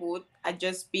Hollywood, I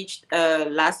just pitched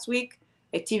last week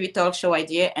a TV talk show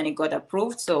idea, and it got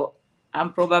approved. So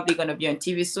I'm probably going to be on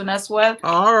TV soon as well.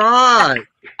 All right.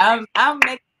 I'm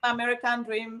making my American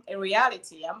dream a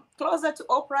reality. I'm closer to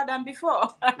Oprah than before.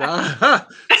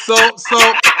 so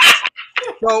so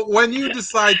so when you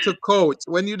decide to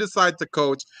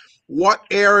coach, what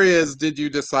areas did you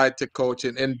decide to coach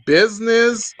in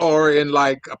business or in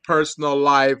like a personal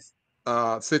life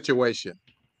situation?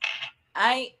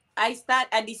 I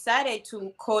decided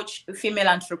to coach female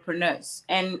entrepreneurs,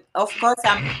 and of course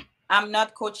I'm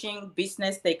not coaching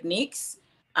business techniques.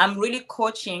 I'm really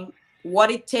coaching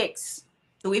what it takes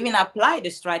to even apply the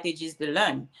strategies they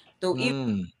learn, to even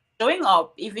Mm, showing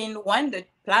up even when the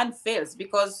plan fails,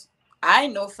 because I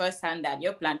know firsthand that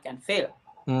your plan can fail.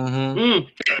 mm-hmm. Mm.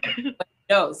 It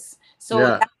does. So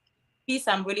Yeah. piece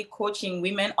I'm really coaching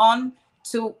women on,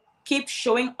 to keep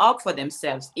showing up for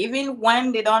themselves, even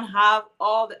when they don't have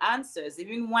all the answers,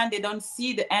 even when they don't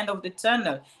see the end of the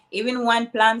tunnel, even when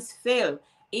plans fail,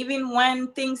 even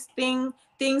when things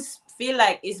feel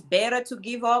like it's better to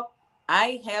give up.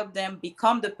 I help them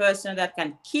become the person that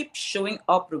can keep showing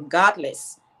up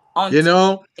regardless You until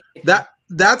know, it happens.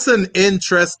 that's an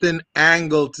interesting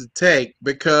angle to take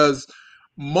because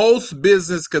most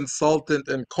business consultant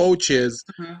and coaches,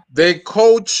 Mhm, they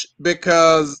coach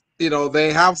because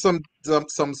they have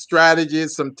some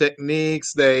strategies, some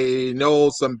techniques, they know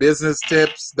some business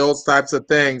tips, those types of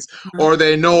things, mhm, or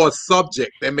they know a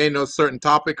subject. They may know a certain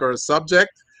topic or a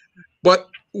subject, but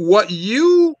what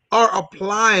you are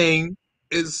applying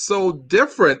is so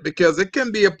different because it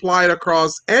can be applied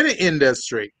across any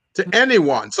industry to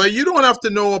anyone. So you don't have to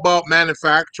know about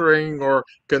manufacturing or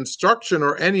construction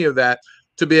or any of that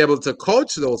to be able to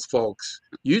coach those folks.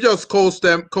 You just coach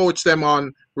them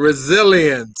on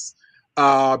resilience,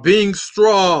 being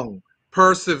strong,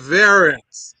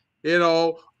 perseverance, and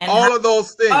how all of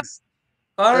those things.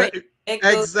 Uh, courage make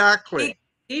those exactly. big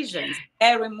decisions,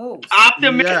 scary moves. Yeah.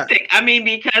 Optimistic. I mean,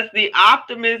 because the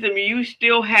optimism you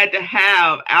still had to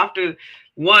have after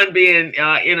one being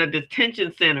in a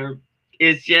detention center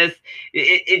is just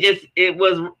it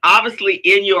was obviously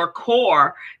in your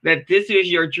core that this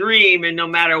is your dream, and no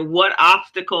matter what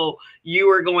obstacle you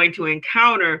were going to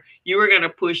encounter, you were going to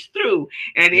push through.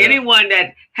 And Yeah. anyone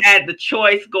that had the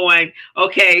choice going,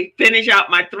 okay, finish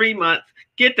out my 3 months,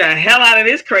 get the hell out of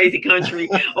this crazy country,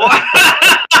 or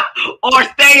or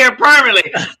stay here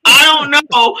permanently. I don't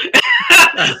know.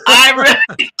 I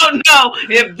really don't know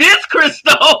if this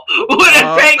Crystal would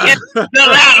have Uh, taken the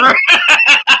latter.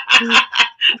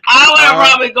 I would have uh,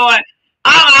 probably going,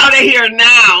 I'm out of here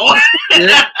now.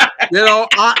 yeah,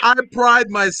 I pride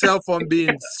myself on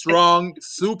being strong,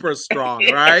 super strong,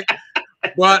 right?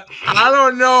 But I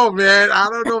don't know, man. I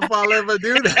don't know if I'll ever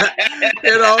do that.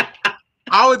 You know,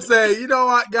 I would say, you know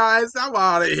what, guys, I'm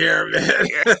out of here, man.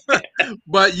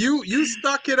 But you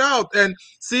stuck it out, and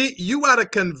see, you had a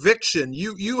conviction.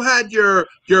 You had your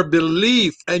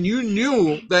belief, and you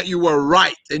knew that you were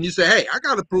right. And you say, hey, I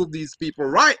got to prove these people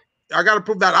right. I got to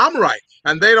prove that I'm right,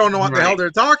 and they don't know what the hell Right. they're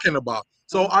talking about.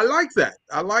 So Mhm. I like that.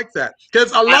 I like that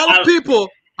because a I, lot of I, people.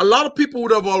 a lot of people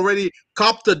would have already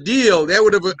copped a deal. They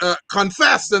would have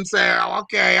confessed and said,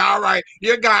 "Okay, all right,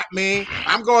 you got me.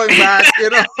 I'm going back." You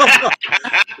know,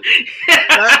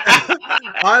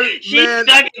 She man,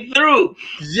 stuck it through.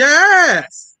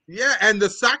 yes, yeah, and the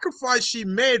sacrifice she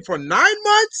made for 9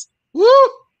 months. Woo!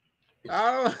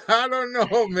 I don't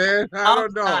know, man. I Long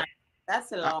don't know. time.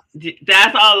 That's a A, long.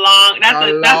 That's a long.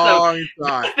 a long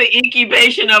time. That's the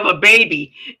incubation of a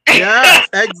baby. Yes,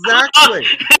 exactly,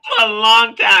 That's a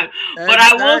long time. But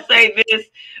I will exactly. say this,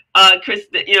 Chris.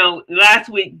 You know, last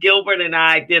week Gilbert and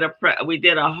I did we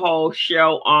did a whole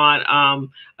show on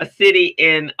a city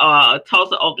in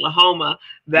Tulsa, Oklahoma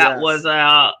that was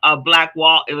Yes, a Black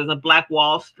Wall. It was a Black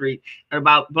Wall Street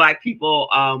about Black people.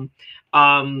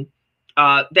 Um,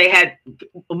 they had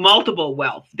multiple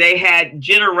wealth. They had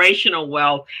generational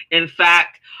wealth. In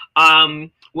fact, when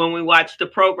I watched the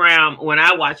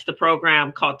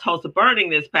program called Tulsa Burning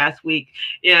this past week,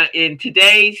 in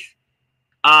today's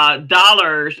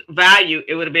dollars value,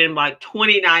 it would have been like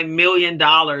 $29 million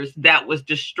that was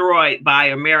destroyed by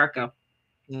America,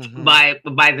 mm-hmm. by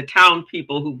the town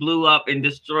people who blew up and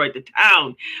destroyed the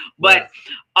town. Yeah,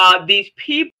 But these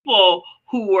people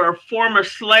who were former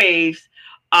slaves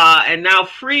and now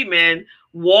freemen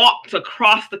walked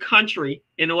across the country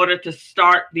in order to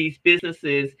start these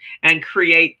businesses and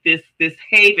create this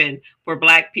haven for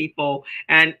Black people,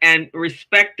 and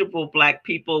respectable Black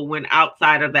people, when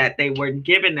outside of that they weren't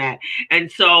given that. And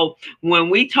so when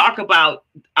we talk about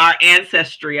our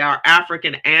ancestry, our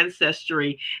African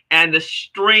ancestry, and the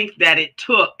strength that it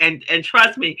took, and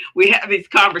trust me, we have these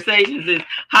conversations, is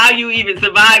how you even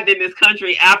survived in this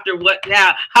country after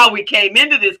how we came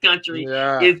into this country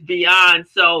yeah, is beyond.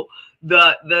 So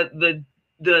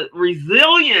the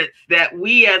resilience that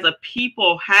we as a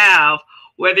people have,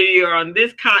 whether you're on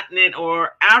this continent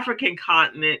or African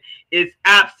continent, is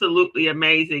absolutely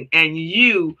amazing. And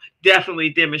you definitely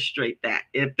demonstrate that.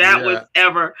 If that was yeah,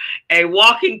 ever a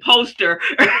walking poster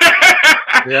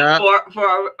yeah,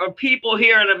 for people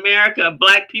here in America,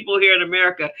 Black people here in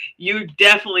America, you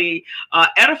definitely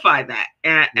edify that.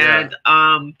 yeah.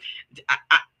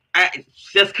 I,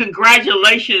 just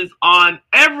congratulations on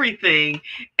everything,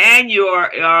 and your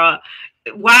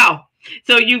wow.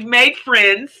 So you've made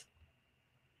friends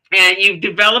and you've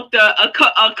developed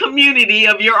a community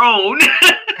of your own.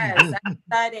 Yes,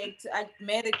 I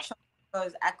made a choice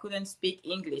because I couldn't speak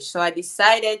English. So I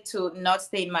decided to not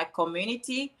stay in my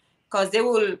community because they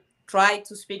will try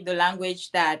to speak the language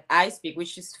that I speak,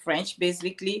 which is French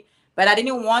basically. But I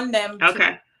didn't want them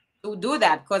Okay. to do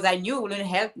that because I knew it wouldn't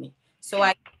help me. So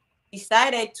I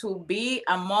decided to be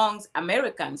amongst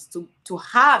Americans, to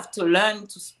have to learn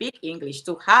to speak English,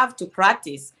 to have to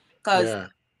practice, because Yeah,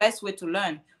 best way to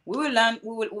learn. We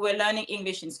were learning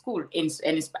English in school in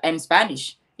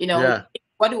Spanish. You know, yeah.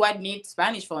 what do I need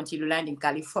Spanish for until you land in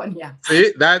California?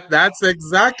 See, that's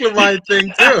exactly my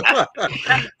thing too.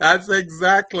 That's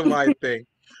exactly my thing.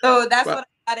 So that's But what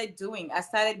I started doing. I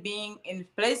started being in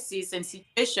places and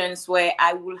situations where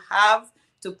I will have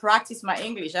to practice my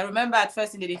English. I remember at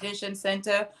first in the detention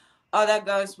center, other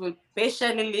girls would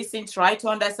patiently listen, try to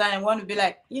understand, and want to be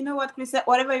like, you know what, Chris,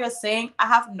 whatever you're saying, I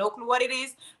have no clue what it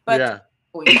is, but yeah.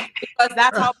 going, because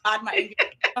that's how bad my English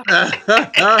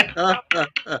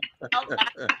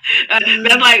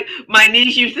That's like my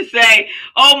niece used to say,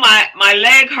 "Oh, my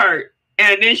leg hurt,"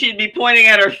 and then she'd be pointing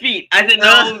at her feet. I said,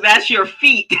 "No, that's your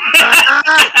feet.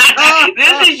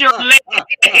 This is your leg."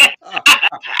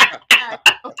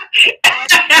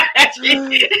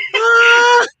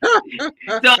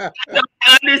 so, so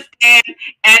I understand,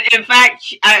 and in fact,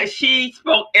 she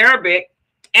spoke Arabic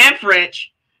and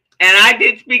French, and I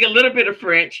did speak a little bit of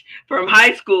French from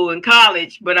high school and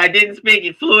college, but I didn't speak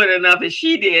it fluent enough as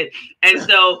she did. And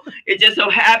so it just so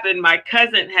happened my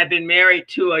cousin had been married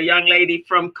to a young lady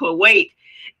from Kuwait,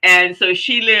 and so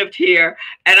she lived here,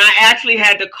 and I actually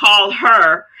had to call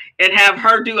her and have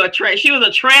her do she was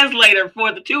a translator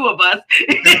for the two of us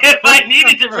if I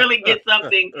needed to really get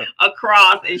something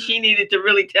across, and she needed to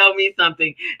really tell me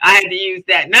something. I had to use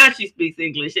that. Now she speaks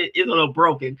English. It's a little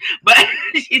broken, but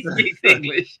she speaks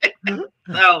English.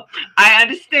 So I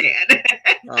understand.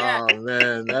 Oh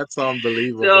man, that's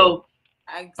unbelievable. So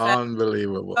exactly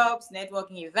Unbelievable. jobs,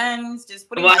 networking events, just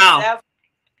putting wow. myself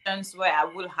in situations where I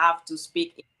will have to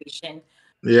speak English. And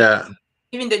Yeah,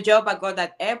 even the job I got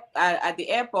at the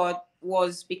airport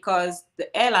was because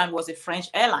the airline was a French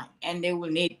airline and they will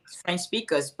need French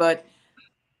speakers. But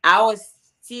I was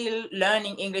still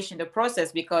learning English in the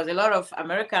process because a lot of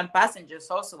American passengers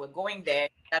also were going there,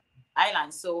 that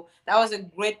island. So that was a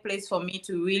great place for me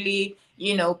to really,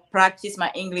 practice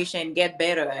my English and get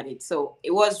better at it. So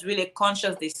it was really a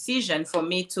conscious decision for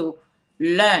me to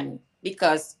learn,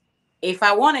 because if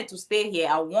I wanted to stay here,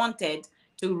 I wanted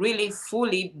to really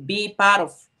fully be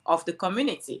part of the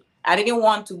community. I didn't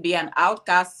want to be an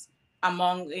outcast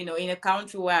among, in a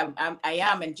country where I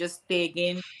am, and just stay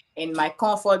again in my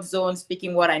comfort zone,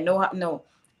 speaking what I know. No,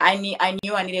 I knew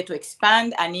I needed to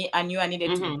expand. I knew I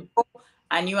needed to Mm-hmm. grow.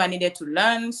 I knew I needed to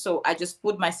learn. So I just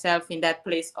put myself in that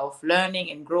place of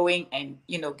learning and growing, and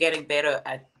getting better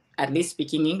at least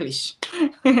speaking English.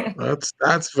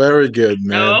 That's very good,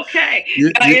 man. Okay.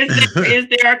 You, you, Is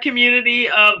there a community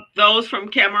of those from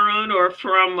Cameroon or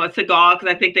from Senegal?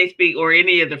 Because I think they speak, or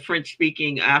any of the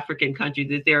French-speaking African countries.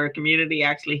 Is there a community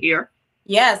actually here?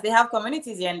 Yes, they have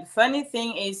communities here. And the funny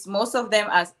thing is, most of them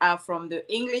are from the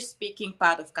English speaking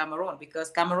part of Cameroon, because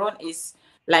Cameroon is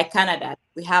like Canada.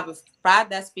 We have a part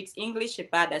that speaks English, a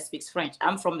part that speaks French.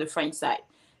 I'm from the French side.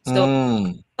 So,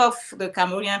 mm, of the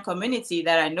Cameroonian community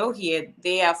that I know here,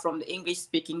 they are from the English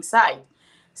speaking side.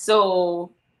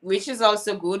 So, which is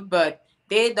also good, but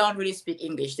they don't really speak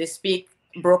English. They speak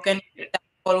broken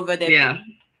all over their place. Yeah.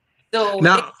 So they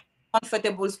now,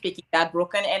 comfortable speaking that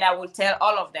broken, and I will tell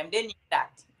all of them they need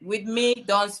that. With me,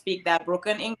 don't speak that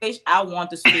broken English. I want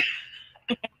to speak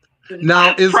to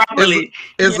now Properly.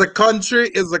 is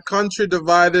the country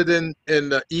divided in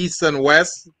the east and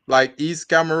west, like East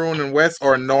Cameroon and West,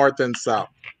 or north and south?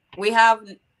 we have,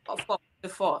 of course, the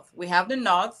fourth. We have the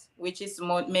north, which is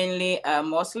mainly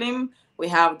Muslim. We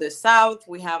have the south.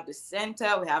 We have the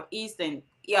center. We have east, and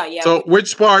yeah. So,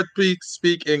 which part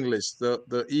speak English?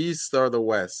 The east or the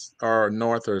west, or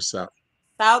north or south?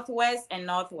 Southwest and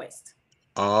northwest.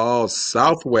 Oh,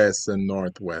 southwest and Yeah,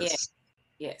 northwest.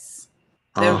 yes.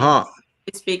 The Uh-huh.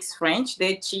 speaks French.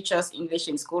 They teach us English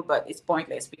in school, but it's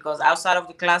pointless because outside of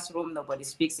the classroom, nobody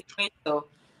speaks English. So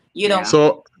you don't.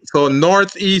 Yeah. So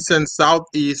northeast and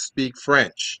southeast speak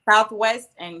French. Southwest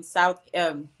and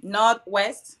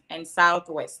northwest and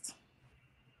southwest,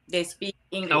 they speak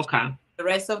English. Okay. The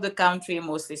rest of the country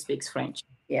mostly speaks French.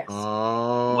 Yes.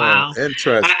 Oh, Wow. I was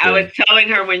interesting. telling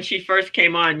her when she first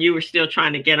came on, you were still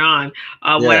trying to get on.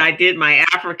 When Yeah, I did my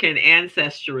African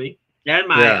ancestry, that's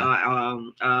my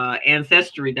yeah,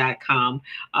 ancestry.com.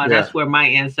 yeah. That's where my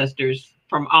ancestors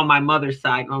from on my mother's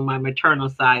side, on my maternal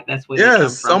side, that's where they come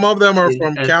Yes, some from. of them are Is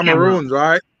from Cameroon. Cameroon,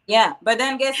 right? Yeah, but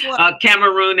then guess what?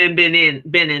 Cameroon and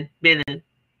Benin,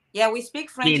 Yeah, we speak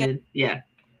French for Benin. Yeah. a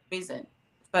reason.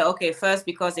 But okay, first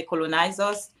because they colonized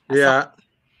us, Yeah,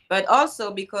 but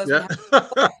also because we yeah. have.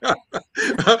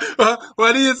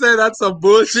 What do you say? That's some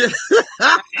bullshit.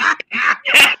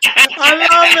 I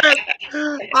love it.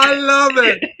 I love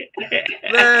it.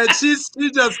 Man, she's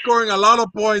just scoring a lot of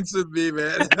points with me,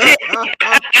 man.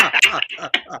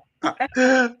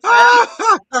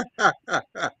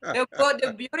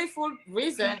 The beautiful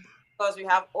reason is because we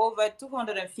have over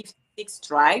 256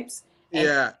 tribes, and each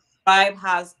Yeah, tribe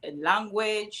has a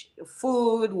language,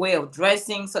 food, way of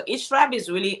dressing. So each tribe is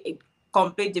really a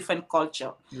complete different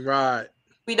culture. right,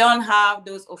 We don't have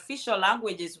those official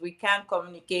languages. We can't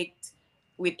communicate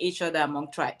with each other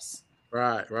among tribes.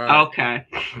 right, right. Okay.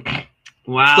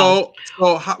 Wow. So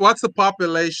what's the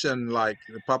population like?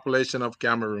 The population of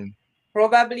Cameroon?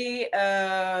 Probably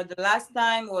the last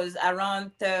time was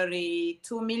around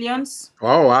 32 millions.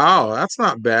 Oh, wow, that's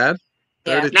not bad.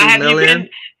 Yeah. Now, 32 million.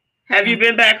 have you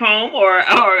been back home or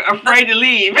afraid to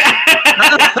leave?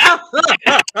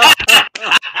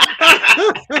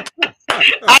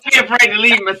 I'd be afraid to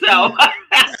leave myself.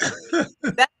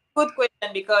 That's a good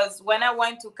question, because when I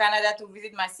went to Canada to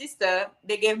visit my sister,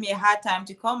 they gave me a hard time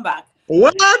to come back.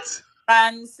 What?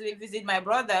 France, we visit my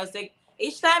brothers. Like,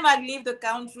 each time I leave the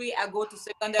country, I go to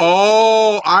secondary.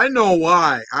 Oh, I know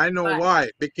why. I know Right. why.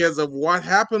 Because of what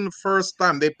happened the first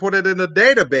time. They put it in a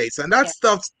database, and that Yeah.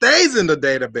 stuff stays in the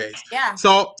database. Yeah.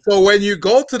 So when you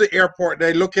go to the airport,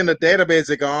 they look in the database.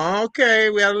 They go, "Oh,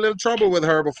 okay, we had a little trouble with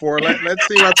her before. Let's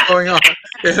see what's going on."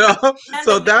 You know. And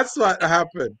So that's what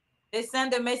happened. they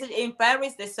sent a message in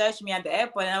Paris. They searched me at the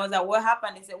airport, and I was like, "What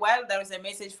happened?" They said, "Well, there was a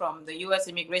message from the U.S.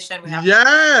 immigration. We have."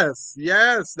 Yes,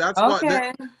 yes. That's what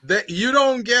Okay. that you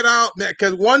don't get out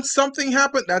because once something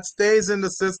happened, that stays in the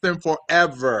system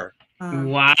forever. Mm.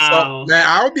 So Wow. man,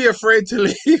 I would be afraid to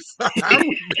leave.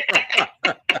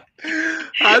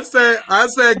 I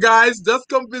say, guys, just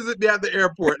come visit me at the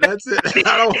airport. That's it.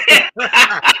 I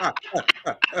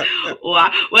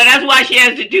Well, that's why she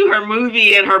has to do her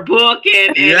movie and her book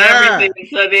and Yeah. everything,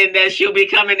 so then that she'll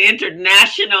become an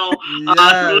international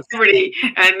Yes. celebrity,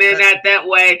 and then that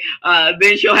way,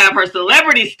 then she'll have her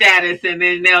celebrity status, and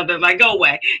then they're like, go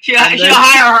away. She'll And then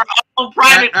hire her own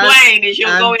private and plane, and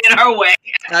she'll go and in her way.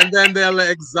 and then they'll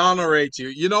exonerate you.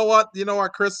 You know what? You know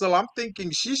what, Crystal? I'm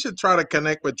thinking she should try to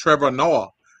connect with Trevor Noah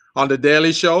on the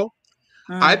Daily Show.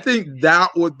 I think that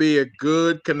would be a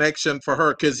good connection for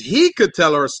her because he could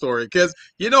tell her a story because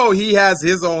he has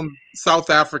his own South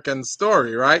African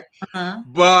story, right? Mhm.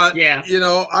 But Yeah.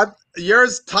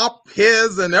 yours top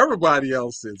his and everybody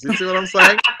else's. You see what I'm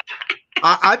saying?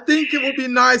 I think it would be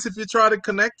nice if you try to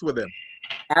connect with him.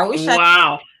 I wish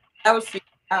Wow. I would figure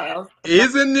it out.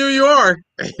 He's in New York.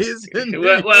 He's in New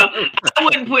Well, York. I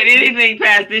wouldn't put anything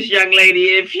past this young lady.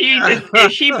 If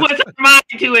she puts her mind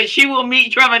to it, she will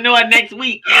meet Trevor Noah next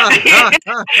week.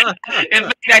 In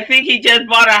fact, I think he just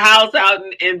bought a house out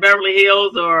in Beverly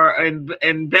Hills or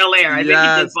in Bel Air. I think he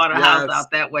just Yes, bought a house yes,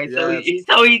 out that way. yes,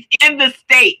 So he's in the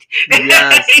state.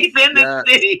 yes, He's in the yes,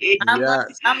 city.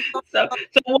 yes. I'm going So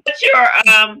what's your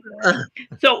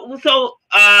so so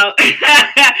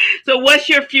so what's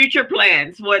your future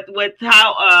plans? What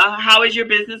how is your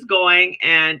business going,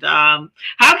 and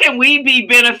how can we be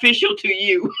beneficial to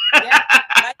you? yeah,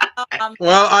 right now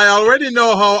Well, I already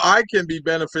know how I can be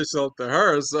beneficial to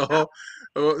her, so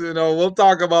we'll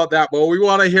talk about that. But we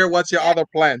want to hear what's your yeah, other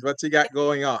plans, what you got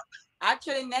going on.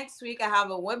 actually next week I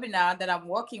have a webinar that I'm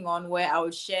working on where I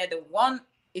will share the one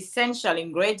essential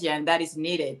ingredient that is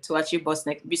needed to achieve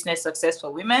business success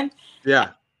for women.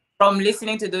 Yeah, From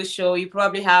listening to this show, you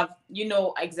probably have,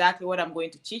 exactly what I'm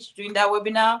going to teach during that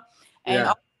webinar. And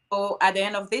yeah. also at the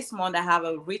end of this month, I have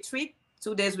a retreat,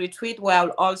 2 days retreat, where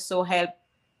I'll also help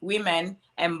women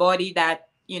embody that,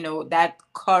 that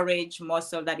courage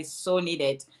muscle that is so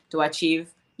needed to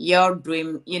achieve your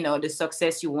dream, the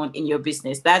success you want in your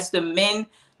business. That's the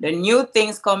new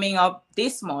things coming up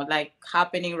this month, like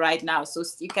happening right now. So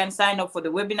you can sign up for the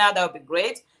webinar. That would be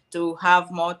great to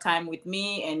have more time with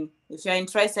me. And if you're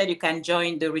interested, you can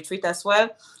join the retreat as well.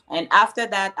 And after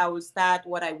that, I will start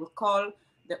what I would call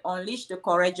the Unleash the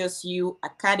Courageous You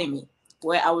Academy,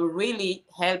 where I will really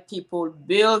help people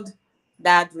build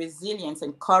that resilience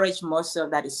and courage muscle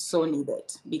that is so needed.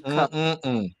 Because Mm-mm-mm.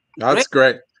 great. That's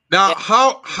great. Now,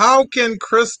 Yeah. how can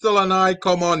Crystal and I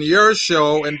come on your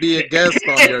show and be a guest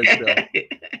on your show?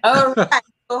 All right.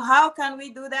 So how can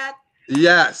we do that?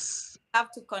 Yes.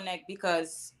 Have to connect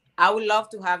because I would love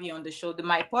to have you on the show.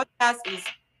 My podcast is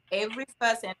every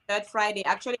first and third Friday.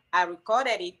 Actually, I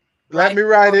recorded it Let right me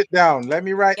write before. it down. Let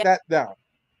me write Yeah, that down.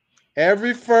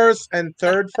 Every first and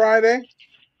third Friday?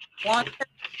 one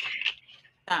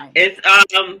time. It's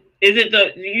is it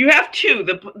the you have two,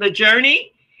 the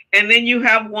journey, and then you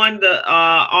have one, the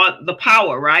on the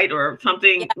power, right, or Yeah,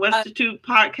 something. What's the two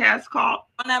podcasts called?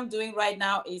 one I'm doing right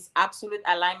now is Absolute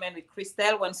Alignment with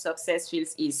Christelle when success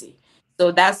feels easy.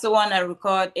 So that's the one I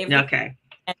record every Okay.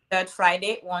 and third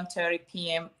Friday, 1:30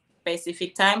 p.m.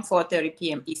 Pacific time, 4:30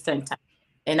 p.m. Eastern time.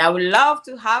 And I would love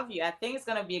to have you. I think it's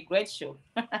gonna be a great show.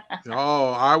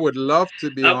 Oh, I would love to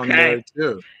be on there Okay.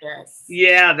 too. Yes.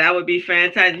 Yeah, that would be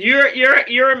fantastic.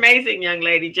 You're amazing, young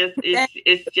lady. Just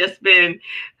it's just been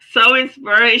so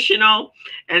inspirational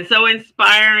and so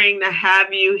inspiring to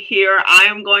have you here. I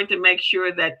am going to make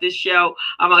sure that this show,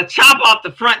 I'm gonna chop off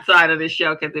the front side of this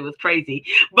show because it was crazy,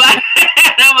 but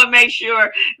I'm gonna make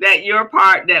sure that your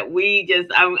part that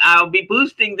I'll be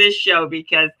boosting this show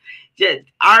because just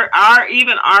our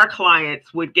even our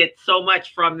clients would get so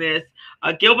much from this.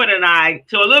 Gilbert and I,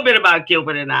 so a little bit about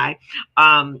Gilbert and I.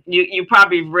 You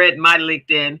probably read my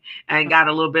LinkedIn and got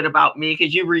a little bit about me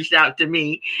because you reached out to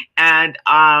me, and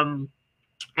I've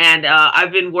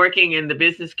been working in the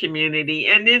business community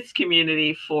and this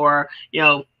community for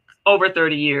over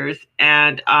 30 years.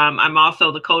 And I'm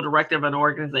also the co-director of an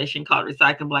organization called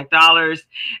Recycling Black Dollars.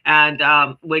 And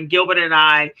when Gilbert and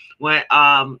I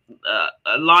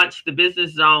launched the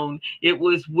Business Zone, it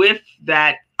was with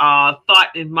that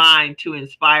thought in mind to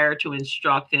inspire, to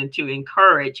instruct, and to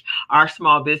encourage our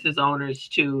small business owners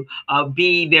to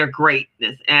be their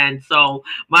greatness. And so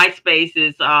my space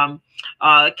is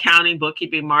accounting,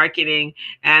 bookkeeping, marketing,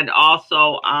 and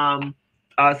also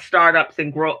startups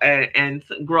and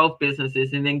growth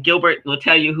businesses. And then Gilbert will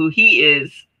tell you who he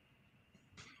is.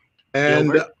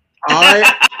 And Gilbert.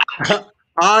 I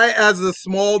I, as a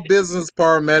small business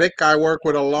paramedic, I work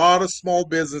with a lot of small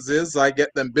businesses. I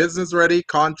get them business ready,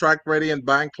 contract ready, and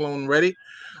bank loan ready.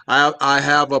 I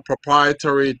have a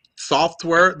proprietary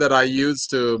software that I use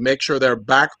to make sure their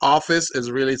back office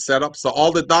is really set up. So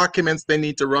all the documents they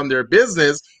need to run their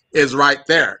business is right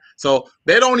there. So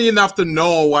they don't even have to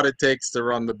know what it takes to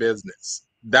run the business.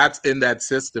 That's in that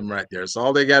system right there. So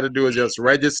all they got to do is just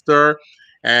register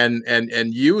and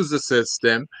use the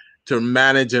system to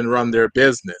manage and run their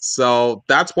business. So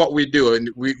that's what we do. And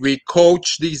we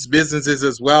coach these businesses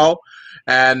as well.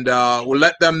 And we'll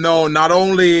let them know not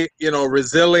only,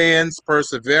 resilience,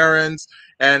 perseverance,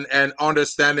 and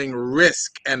understanding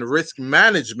risk and risk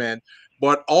management,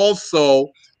 but also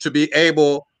to be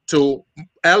able to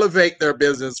elevate their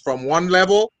business from one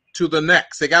level to the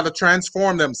next. They got to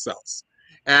transform themselves.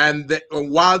 And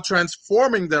while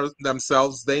transforming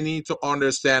themselves, they need to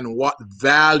understand what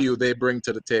value they bring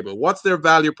to the table. What's their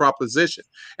value proposition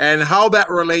and how that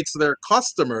relates to their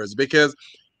customers. Because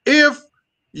if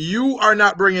you are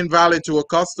not bringing value to a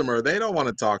customer, they don't want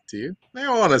to talk to you. They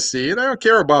don't want to see you. They don't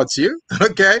care about you.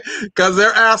 Okay. Because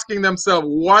they're asking themselves,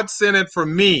 what's in it for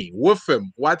me? Woof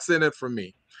him. What's in it for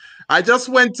me? I just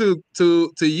went to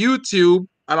YouTube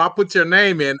and I put your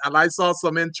name in and I saw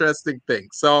some interesting things.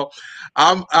 So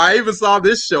I even saw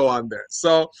this show on there.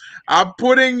 So I'm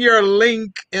putting your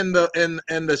link in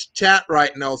the chat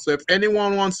right now. So if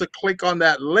anyone wants to click on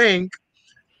that link,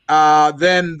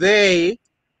 then they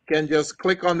can just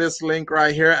click on this link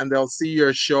right here and they'll see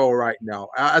your show right now.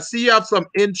 I see you have some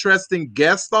interesting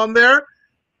guests on there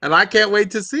and I can't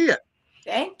wait to see it.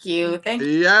 Thank you. Thank you.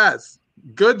 Yes.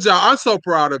 Good job. I'm so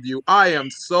proud of you. I am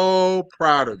so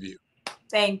proud of you.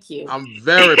 Thank you. I'm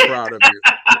very proud of you.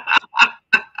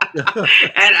 And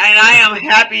I am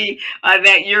happy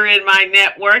that you're in my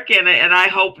network, and I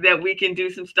hope that we can do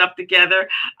some stuff together.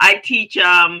 I teach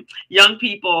young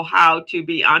people how to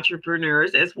be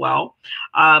entrepreneurs as well.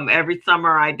 Every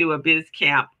summer I do a biz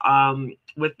camp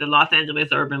with the Los Angeles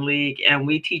Urban League, and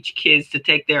we teach kids to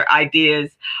take their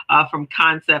ideas from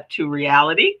concept to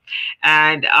reality.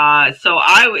 And so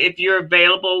if you're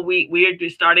available, we are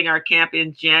starting our camp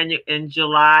in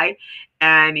July.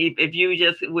 And if you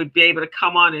just would be able to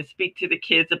come on and speak to the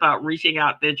kids about reaching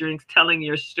out their dreams, telling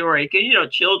your story, because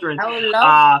children, I would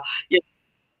love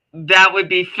that would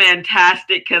be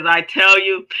fantastic. Because I tell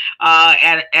you,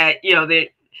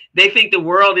 they think the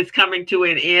world is coming to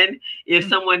an end if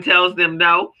someone tells them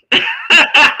no.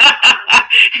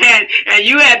 and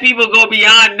you had people go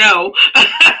beyond no.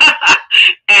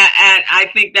 And I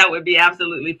think that would be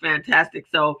absolutely fantastic.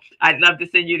 So I'd love to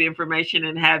send you the information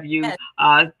and have you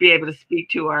be able to speak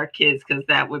to our kids, because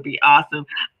that would be awesome.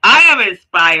 I am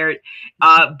inspired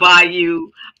by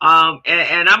you,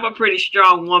 and I'm a pretty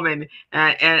strong woman,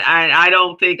 and I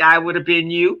don't think I would have been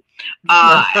you.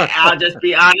 I'll just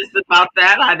be honest about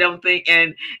that. I don't think,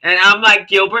 and I'm like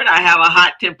Gilbert. I have a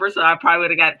hot temper, so I probably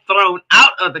would have got thrown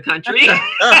out of the country. Even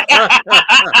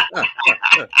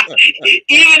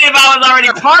if I was already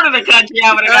part of the country,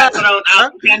 I would have got thrown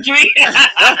out of the country.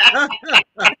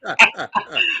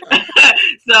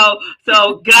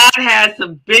 So God has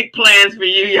some big plans for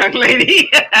you, young lady,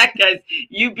 because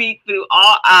you beat through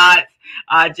all odds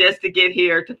just to get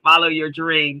here, to follow your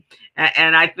dream.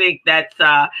 And I think that's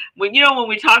when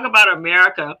we talk about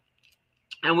America,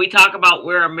 and we talk about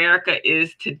where America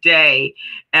is today,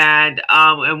 and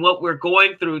what we're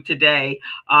going through today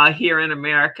here in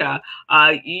America,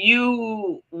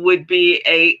 you would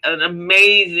be an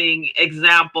amazing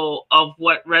example of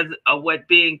what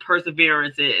being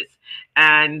perseverance is.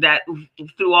 And that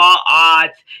through all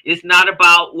odds, it's not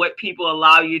about what people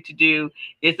allow you to do.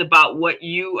 It's about what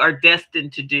you are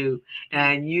destined to do.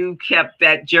 And you kept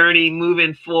that journey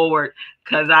moving forward,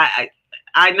 because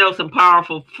I know some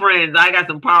powerful friends. I got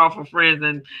some powerful friends,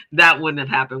 and that wouldn't have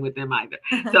happened with them either.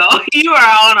 So you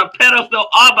are on a pedestal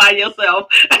all by yourself.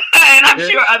 And I'm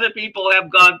sure other people have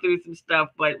gone through some stuff,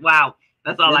 but wow,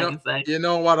 that's all I can say. You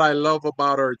know what I love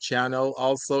about her channel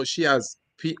also? She has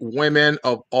women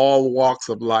of all walks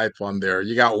of life on there.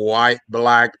 You got white,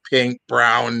 black, pink,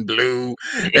 brown, blue,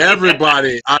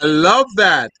 everybody. I love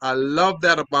that. I love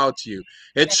that about you.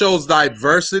 It shows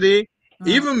diversity.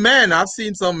 Even men. I've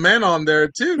seen some men on there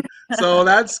too. So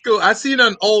that's cool. I seen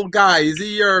an old guy. Is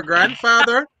he your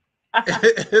grandfather?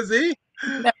 Is he?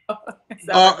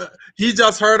 No. He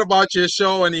just heard about your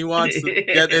show and he wants to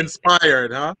get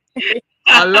inspired, huh?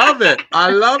 I love it. I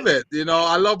love it.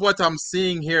 I love what I'm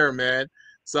seeing here, man.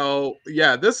 So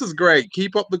yeah, this is great.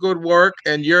 Keep up the good work.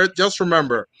 And just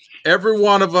remember, every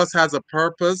one of us has a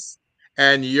purpose,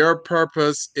 and your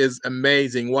purpose is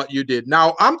amazing what you did.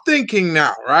 Now I'm thinking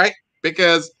now, right?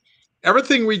 Because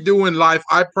everything we do in life,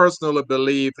 I personally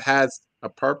believe, has a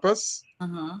purpose.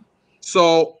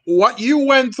 So what you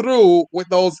went through with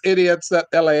those idiots at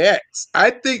LAX,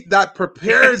 I think that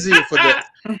prepares you for this.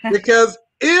 Because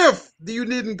if you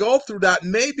didn't go through that,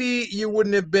 maybe you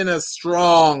wouldn't have been as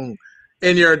strong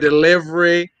in your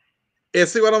delivery. You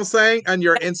see what I'm saying? And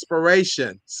your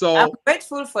inspiration. So I'm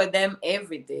grateful for them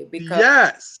every day, because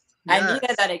yes, I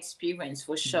needed that experience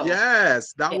for sure.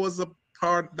 Yes, that was a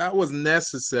part that was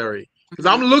necessary. Because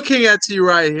I'm looking at you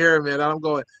right here, man. And I'm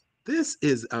going, this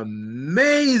is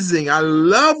amazing. I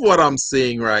love what I'm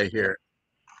seeing right here.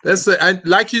 And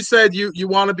like you said, you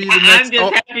want to be the next. I'm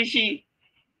just happy she.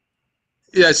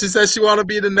 Yeah, she said she want to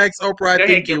be the next Oprah. I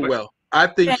think you will. I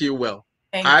think you will.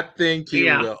 Thank I think you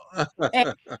Yeah. will.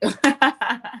 you.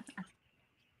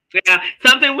 Yeah,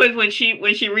 something was when she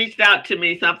reached out to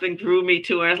me, something drew me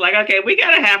to her. It's like, okay, we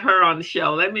got to have her on the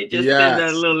show. Let me just send her a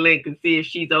Yes. little link and see if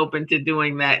she's open to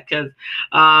doing that. Because,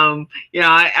 I'm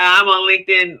on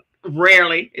LinkedIn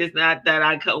rarely. It's not that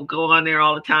I go on there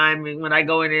all the time. And when I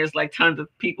go in there, it's like tons of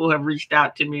people have reached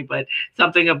out to me. But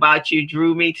something about you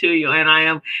drew me to you,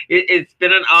 and it's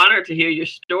been an honor to hear your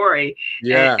story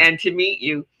Yeah. and to meet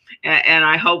you. And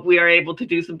I hope we are able to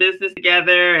do some business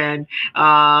together,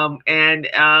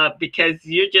 because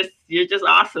you're just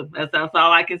awesome. That's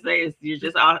all I can say is you're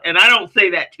just awesome. And I don't say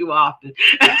that too often.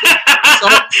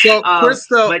 So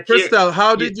But Crystal,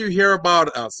 how you did you hear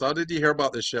about us? How did you hear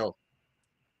about the show?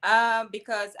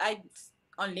 Because I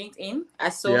on LinkedIn, I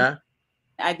saw. Yeah.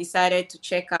 I decided to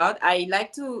check out. I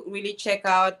like to really check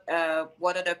out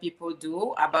what other people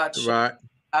do about show. Right.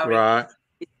 Right.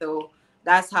 So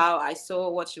that's how I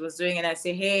saw what she was doing, and I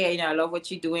say, hey, I love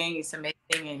what you're doing. It's amazing,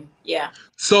 and yeah.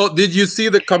 So did you see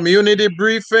the community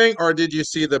briefing or did you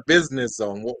see the business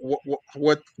zone?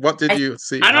 What did I you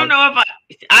see? I don't know if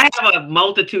I have a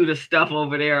multitude of stuff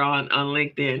over there on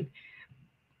LinkedIn,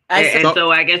 I saw, and So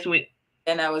so I guess we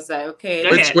and I was like, okay,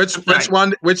 go this ahead. I'm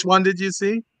sorry. which one did you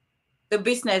see? the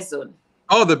business zone.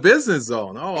 Oh, the business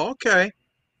zone. Oh, okay.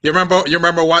 You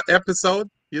remember what episode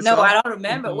you No, saw? I don't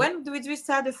remember. Mhm. When did we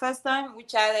start the first time? We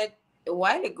chatted a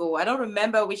while ago. I don't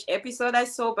remember which episode I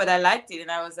saw, but I liked it, and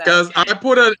I was like, Because I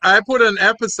put an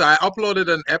episode, I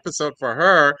uploaded an episode for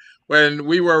her when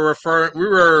we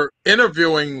were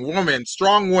interviewing women,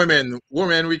 strong women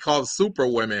we call super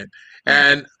women.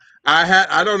 And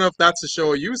I don't know if that's the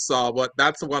show you saw, but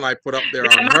that's the one I put up there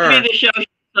That on might be her. the show she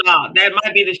saw. That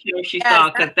might be the show she yes, saw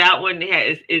because that one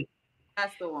is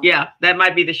that's the one. yeah, that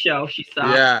might be the show she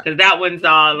saw Yeah. because that one's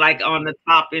like on the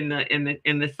top in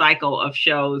the cycle of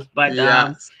shows. But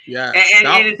Yes. Yes.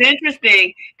 and it's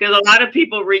interesting because a lot of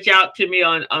people reach out to me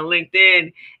on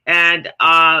LinkedIn, and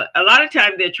a lot of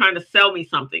times they're trying to sell me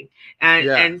something,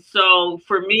 Yeah. and so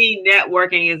for me,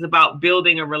 networking is about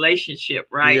building a relationship,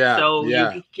 right? Yeah. So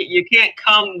Yeah. you can't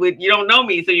come with you don't know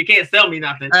me, so you can't sell me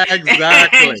nothing. And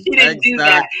Exactly. she didn't do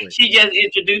that. Exactly. She just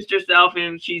introduced herself,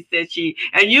 and she said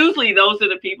and usually those are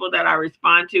the people that I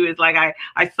respond to. Is like I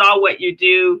saw what you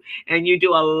do, and you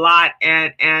do a lot,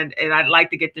 and I'd like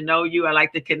to get to know you. I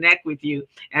like to connect with you,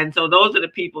 and so those are the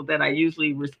people that I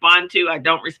usually respond to. I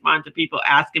don't respond to people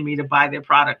asking me to buy their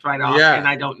product right off, Yeah. and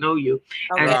I don't know you.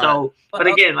 And Okay. Right. so, but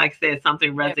Okay. again, like I said,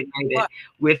 something resonated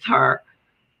with her.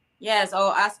 Yes,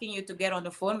 or asking you to get on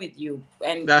the phone with you.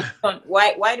 And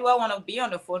why do I want to be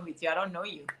on the phone with you? I don't know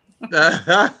you.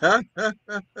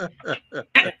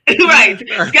 Right.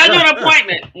 Schedule an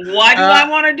appointment. Why do I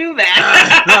want to do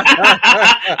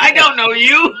that? I don't know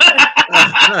you.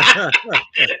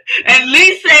 At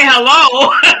least say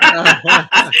hello.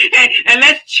 And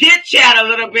let's chit chat a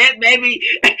little bit. Maybe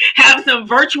have some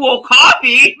virtual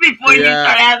coffee before you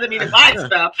start asking me to buy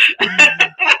stuff.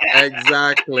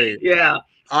 Exactly. Yeah.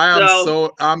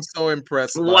 I'm so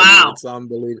impressed by you. It's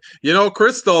unbelievable.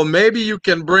 Crystal, maybe you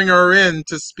can bring her in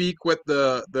to speak with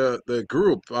the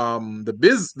group,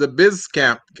 the biz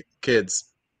camp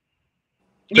kids.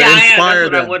 Yeah, I am.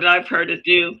 That's them. what I've heard to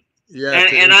do. Yeah,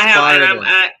 and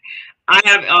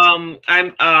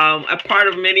I'm a part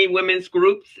of many women's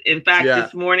groups. In fact,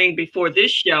 this morning before this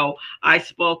show, I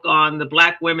spoke on the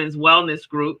Black Women's Wellness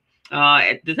Group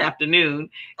this afternoon.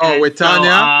 Oh, with Tanya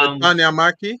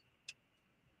Maki?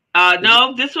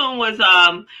 No, this one was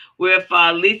with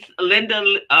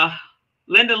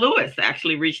Linda Lewis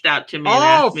actually reached out to me.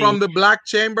 Oh, from the Black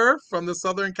Chamber, from the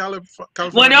Southern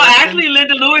California. Well, no, actually,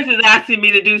 Linda Lewis is asking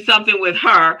me to do something with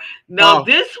her. No,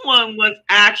 this one was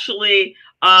actually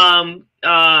Carmen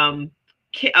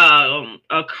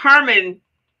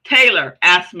Taylor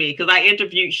asked me because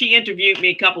she interviewed me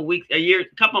a couple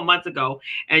of months ago,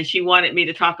 and she wanted me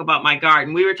to talk about my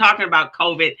garden. We were talking about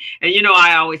COVID, and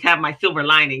I always have my silver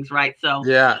linings, right? So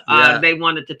they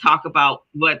wanted to talk about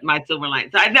what my silver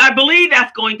linings. I believe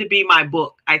that's going to be my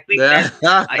book. I think that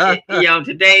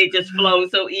today just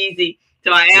flows so easy.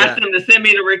 So I asked them to send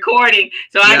me the recording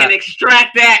so I can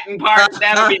extract that and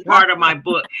that'll be part of my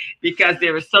book because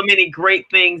there were so many great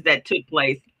things that took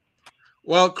place.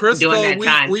 Well, Crystal, we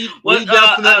definitely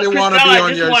want to be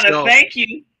on your show. Thank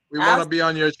you. We want to be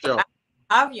on your show.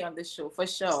 I'll be on the show for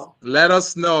sure. Let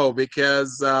us know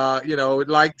because we'd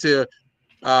like to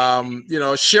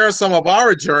share some of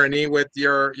our journey with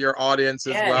your audience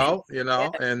as well,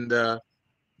 and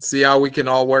see how we can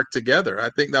all work together. I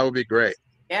think that would be great.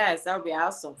 Yes, that would be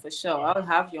awesome for sure. I'll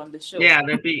have you on the show. Yeah,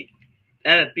 that'd be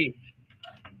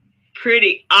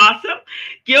Pretty awesome.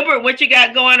 Gilbert, what you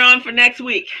got going on for next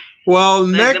week? Well,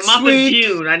 The next month of week,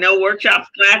 June. I know workshops,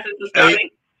 classes are I, starting.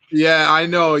 yeah, I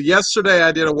know. Yesterday,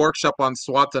 I did a workshop on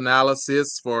SWOT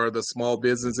analysis for the small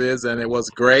businesses, and it was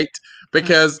great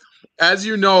because, as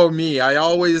you know me, I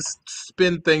always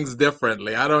spin things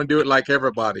differently. I don't do it like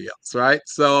everybody else, right?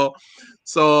 So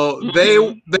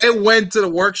Mm-hmm. they went to the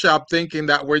workshop thinking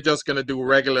that we're just going to do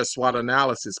regular SWOT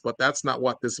analysis, but that's not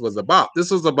what this was about.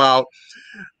 This was about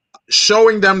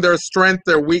showing them their strength,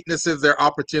 their weaknesses, their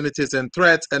opportunities and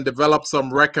threats, and develop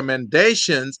some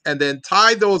recommendations, and then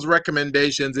tie those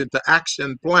recommendations into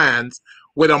action plans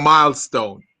with a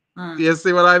milestone. You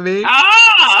see what I mean?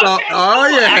 Oh, So, okay, oh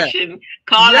cool. yeah, Action,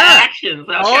 call to yeah, actions.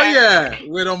 oh Okay. yeah,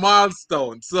 with a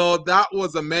milestone. So that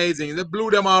was amazing. It blew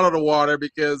them out of the water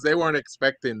because they weren't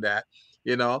expecting that,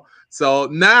 you know. So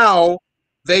now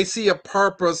they see a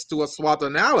purpose to a SWOT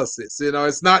analysis. You know,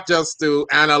 it's not just to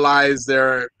analyze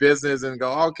their business and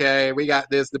go, okay, we got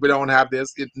this, we don't have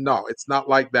this. No, it's not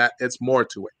like that. It's more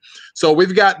to it. So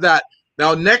we've got that.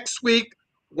 Now next week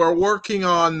we're working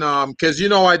on because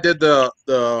I did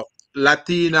the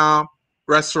Latina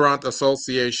Restaurant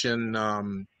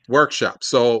Association workshop.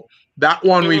 So that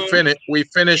one Mm-hmm. we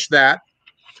finished that.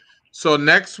 So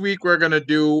next week we're gonna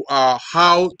do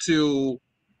how to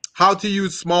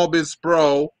use Small Biz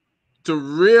Pro to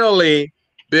really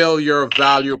build your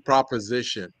value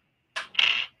proposition.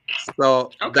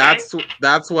 So Okay.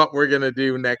 that's what we're gonna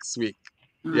do next week.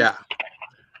 Mm. Yeah.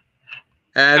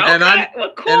 And Okay. I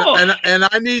Well, cool. and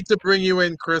I need to bring you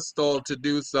in, Crystal, to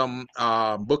do some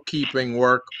bookkeeping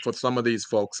work for some of these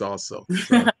folks also.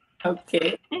 So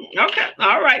Okay. Okay.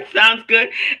 All right. Sounds good.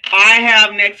 I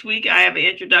have next week. I have an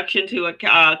introduction to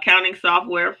accounting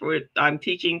software for. I'm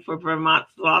teaching for Vermont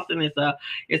Lawson. It's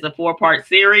a 4-part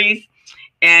series.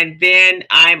 And then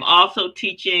I'm also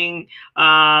teaching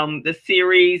the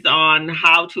series on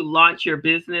how to launch your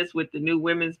business with the new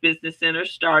Women's Business Center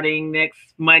starting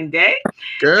next Monday.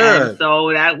 And good.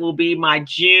 so that will be my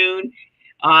June.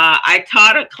 I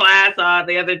taught a class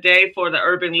the other day for the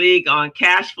Urban League on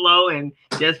cash flow, and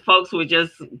just folks were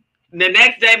just the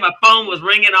next day my phone was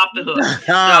ringing off the hook.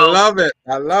 I So love it.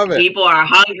 I love it. people are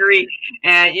hungry,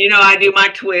 and I do my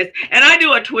twist, and I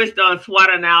do a twist on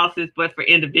SWOT analysis, but for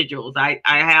individuals. I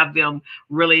have them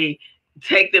really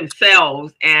take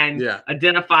themselves and Yeah.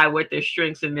 identify what their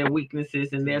strengths and their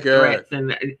weaknesses and their Good. threats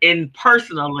and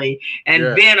personally, and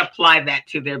Good. then apply that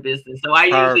to their business. So I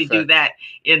usually do Perfect. that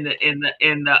in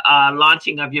the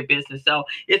launching of your business. So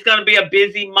it's going to be a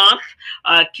busy month.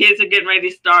 Kids are getting ready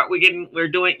to start. We're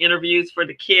doing interviews for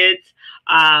the kids.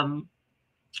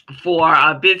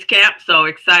 For Biz Camp. So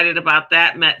excited about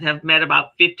that. Have met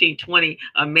about 15, 20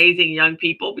 amazing young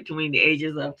people between the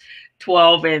ages of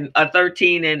 12 and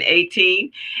 13 and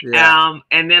 18. Yeah.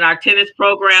 And then our tennis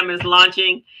program is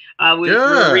launching. We're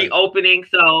Good. reopening.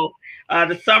 So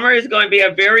the summer is going to be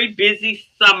a very busy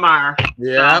summer.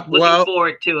 Yeah. So looking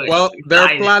forward to it. Well,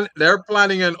 Excited. they're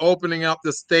planning on opening up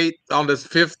the state on the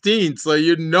 15th, so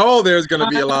there's going to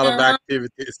be a lot of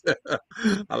activities. a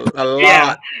Yeah,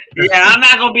 lot. yeah. I'm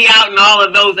not gonna be out in all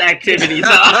of those activities,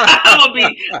 so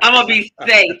I'm gonna be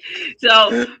safe.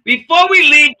 So before we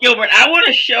leave, Gilbert, I want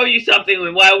to show you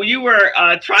something. While you were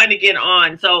trying to get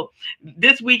on, so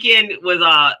this weekend was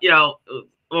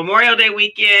Memorial Day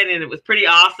weekend, and it was pretty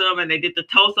awesome. And they did the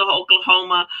Tulsa,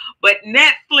 Oklahoma, but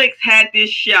Netflix had this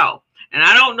show. And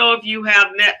I don't know if you have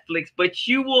Netflix, but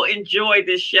you will enjoy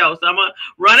this show. So I'm going to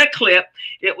run a clip.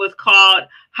 It was called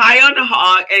High on the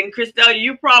Hog. And Christelle,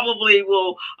 you probably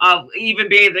will even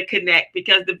be able to connect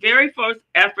because the very first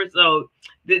episode,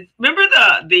 remember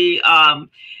the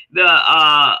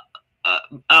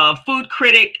food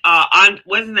critic,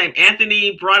 what's his name?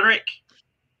 Anthony Broderick?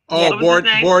 Oh, What was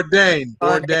his name?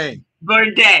 Bourdain.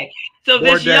 Bourdain. So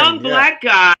this Bourdain, young yeah. black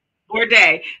guy,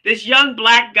 this young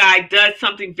black guy does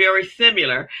something very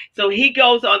similar. So he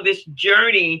goes on this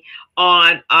journey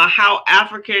on how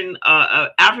African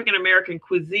American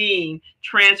cuisine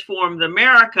transformed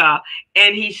America,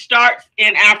 and he starts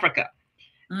in Africa.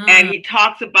 And he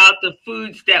talks about the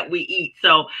foods that we eat.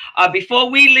 So before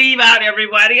we leave out,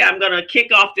 everybody, I'm going to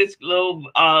kick off this little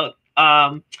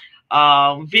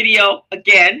video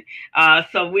again,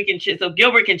 so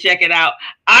Gilbert can check it out.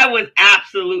 I was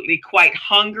absolutely quite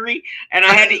hungry, and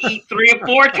I had to eat 3 or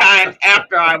 4 times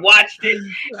after I watched it.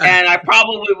 And I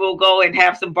probably will go and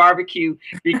have some barbecue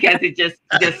because it just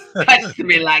touched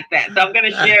me like that. So I'm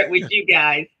going to share it with you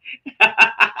guys.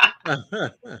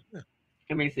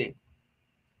 Let me see.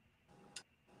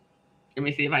 Let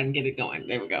me see if I can get it going.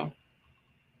 There we go.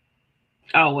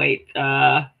 Oh wait,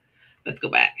 let's go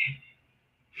back.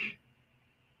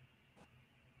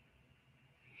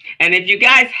 And if you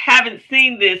guys haven't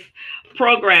seen this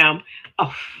program,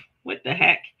 oh, what the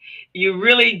heck? You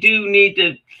really do need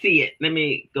to see it. Let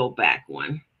me go back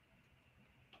one.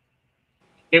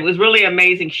 It was really an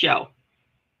amazing show.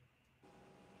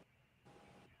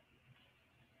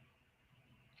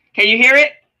 Can you hear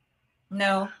it?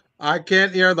 No. I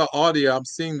can't hear the audio. I'm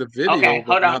seeing the video, Okay,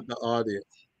 but hold on. not the audio.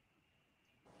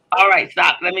 All right,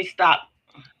 stop. Let me stop.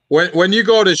 When you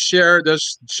go to share,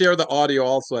 just share the audio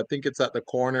also. I think it's at the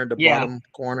corner, the bottom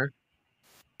corner.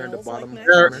 The bottom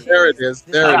corner. There it is.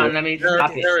 There Hold it on, is. let me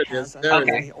stop it. There it is. There it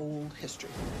is. Old history.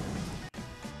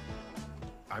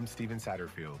 I'm Stephen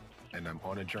Satterfield, and I'm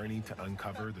on a journey to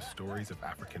uncover the stories of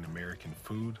African American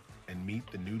food and meet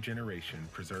the new generation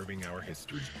preserving our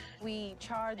history. We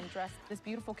charred and dressed this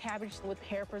beautiful cabbage with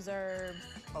pear preserves.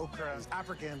 Okra is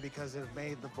African because it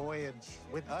made the voyage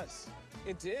with us.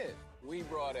 It did. We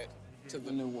brought it to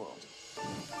the New World.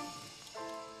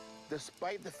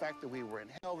 Despite the fact that we were in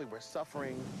hell, we were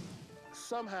suffering,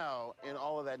 somehow in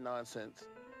all of that nonsense,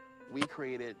 we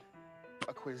created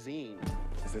a cuisine.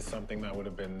 Is this something that would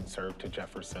have been served to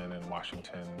Jefferson and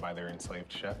Washington by their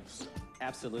enslaved chefs?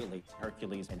 Absolutely.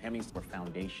 Hercules and Hemmings were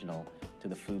foundational to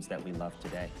the foods that we love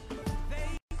today.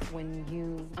 When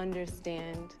you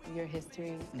understand your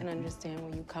history and understand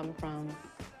where you come from,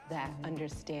 that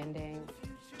understanding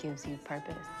gives you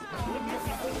purpose.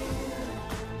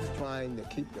 Trying to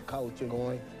keep the culture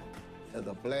going is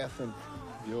a blessing.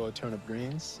 Your turnip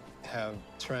greens have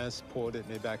transported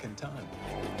me back in time.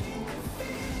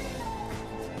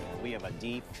 We have a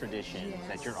deep tradition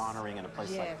that you're honoring in a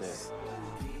place like this.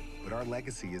 But our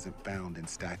legacy isn't found in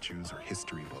statues or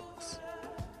history books.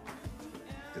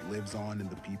 It lives on in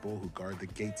the people who guard the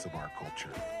gates of our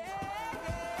culture.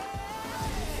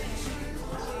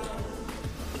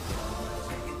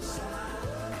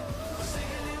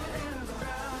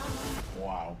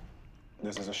 Wow,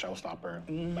 this is a showstopper.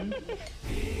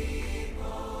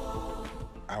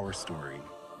 Our story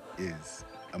is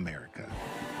America.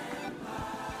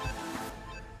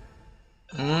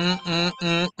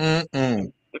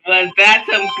 Was that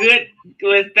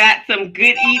some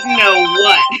good eating or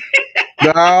what?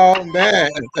 Oh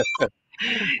man.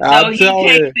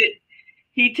 So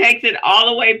he takes it all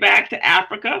the way back to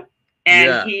Africa,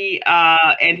 and he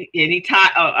ties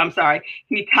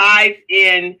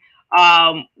in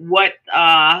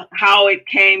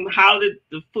how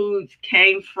the foods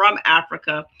came from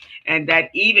Africa, and that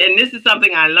and this is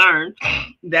something I learned,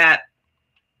 that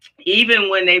even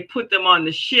when they put them on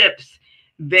the ships,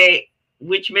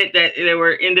 which meant that there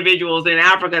were individuals in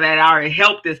Africa that already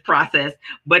helped this process,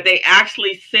 but they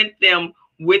actually sent them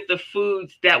with the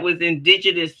foods that was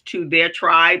indigenous to their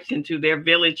tribes and to their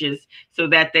villages, so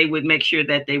that they would make sure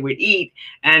that they would eat.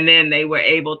 And then they were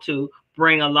able to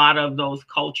bring a lot of those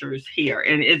cultures here.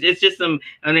 And it's just an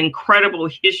incredible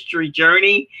history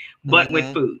journey, but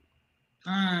with food.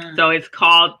 So it's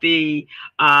called the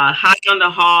High on the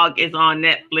Hog. Is on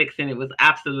Netflix, and it was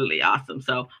absolutely awesome.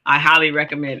 So I highly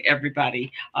recommend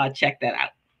everybody check that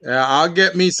out. Yeah, I'll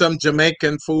get me some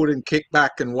Jamaican food and kick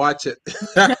back and watch it.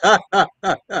 Yeah,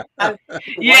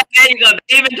 there you go.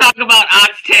 They even talk about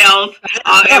oxtails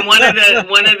in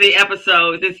one of the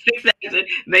episodes. It's 6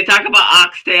 episodes. They talk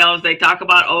about oxtails. They talk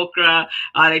about okra.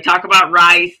 They talk about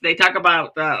rice. They talk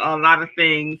about a lot of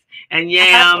things, and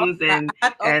yams and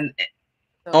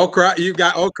okra. You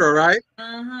got okra, right?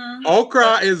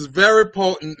 Okra is very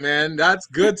potent, man. That's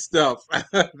good stuff.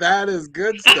 That is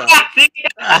good stuff.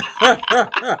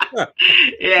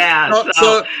 Yeah.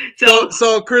 So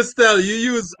Christelle, you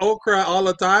use okra all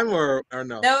the time, or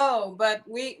no? No, but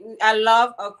I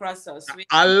love okra sauce.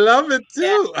 I love it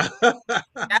too. Yeah.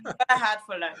 That's what I had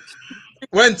for lunch.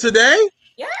 When today?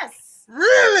 Yes.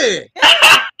 Really?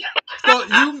 Yes. So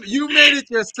you made it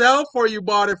yourself, or you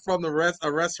bought it from a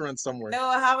restaurant somewhere? No,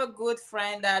 I have a good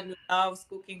friend that loves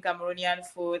cooking Cameroonian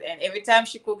food, and every time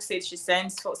she cooks it, she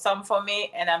sends some for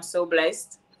me, and I'm so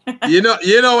blessed. You know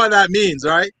what that means,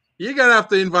 right? You're gonna have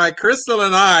to invite Crystal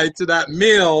and I to that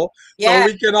meal, so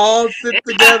we can all sit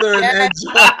together and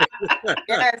enjoy.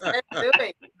 Yes, let's do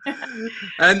it.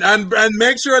 and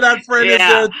make sure that friend is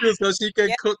there too, so she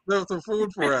can cook the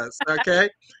food for us. Okay.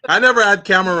 I never had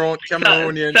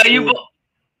Cameroonian food.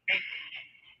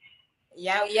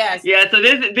 Yes. Yeah. So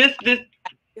this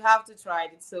you have to try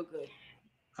it. It's so good.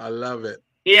 I love it.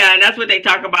 Yeah, and that's what they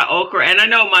talk about, okra. And I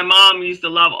know my mom used to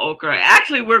love okra.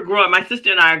 Actually, my sister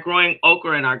and I are growing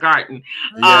okra in our garden.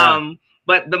 Yeah.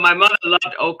 But my mother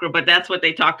loved okra, but that's what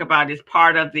they talk about is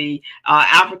part of the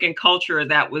African culture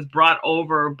that was brought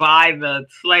over by the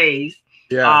slaves.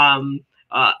 Yeah.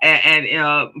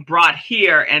 brought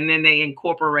here, and then they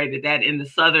incorporated that in the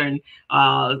Southern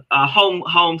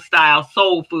home style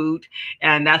soul food,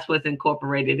 and that's what's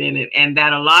incorporated in it. And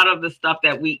that a lot of the stuff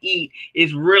that we eat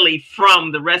is really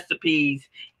from the recipes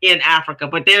in Africa.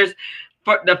 But there's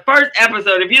for the first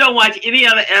episode, if you don't watch any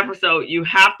other episode, you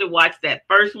have to watch that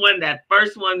first one. That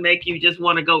first one make you just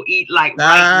want to go eat like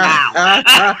right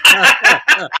now.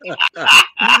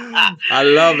 I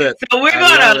love it. So we're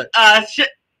gonna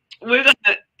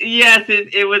yes,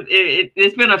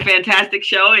 it's been a fantastic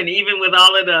show, and even with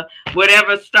all of the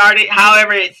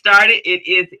however it started, it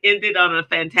is ended on a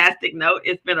fantastic note.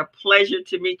 It's been a pleasure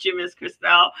to meet you, Miss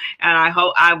Christelle, and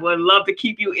I would love to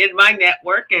keep you in my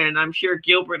network, and I'm sure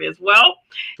Gilbert as well.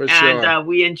 For sure. And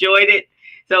we enjoyed it.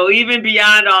 So even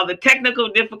beyond all the technical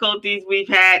difficulties we've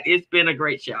had, it's been a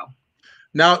great show.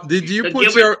 Now, did you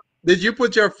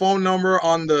put your phone number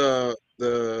on the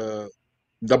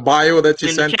bio that you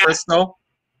sent Crystal?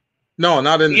 No,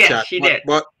 not in the chat. Yes, she did.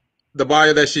 But the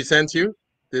bio that she sent you?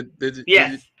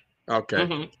 Yes. Okay.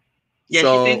 Mm-hmm. Yeah,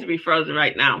 so, she seems to be frozen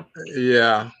right now.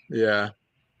 Yeah.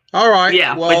 All right.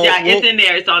 Yeah, well, but yeah, it's in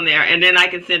there. It's on there. And then I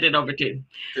can send it over to you.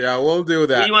 Yeah, we'll do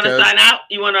that. You want to sign out?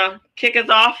 You want to kick us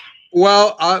off?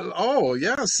 Well,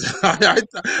 yes.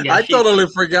 I totally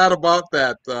forgot about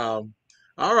that.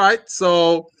 All right.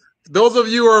 So those of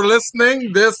you who are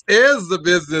listening, this is the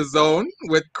Business Zone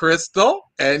with Crystal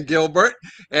and Gilbert,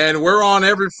 and we're on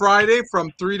every Friday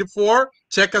from 3 to 4.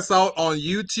 Check us out on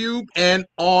YouTube and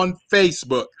on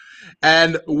Facebook.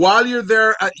 And while you're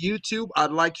there at YouTube,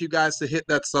 I'd like you guys to hit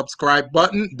that subscribe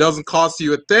button. Doesn't cost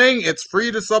you a thing. It's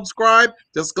free to subscribe.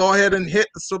 Just go ahead and hit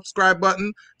the subscribe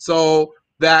button so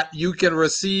that you can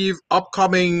receive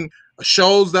upcoming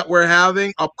shows that we're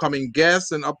having, upcoming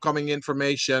guests, and upcoming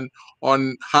information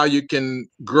on how you can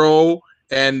grow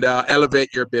and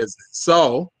elevate your business.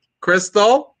 So,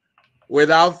 Crystal,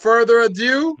 without further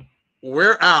ado,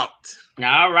 we're out.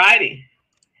 All righty.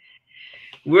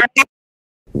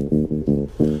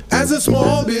 As a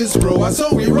small biz pro, I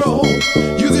saw we roll,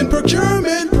 using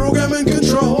procurement, program, and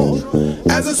control.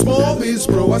 As a small biz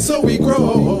pro, I saw we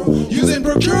grow, using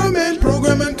procurement,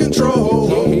 program, and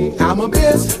control. I'm a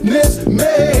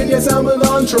businessman, yes, I'm an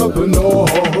entrepreneur.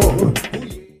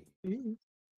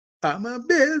 I'm a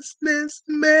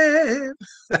businessman.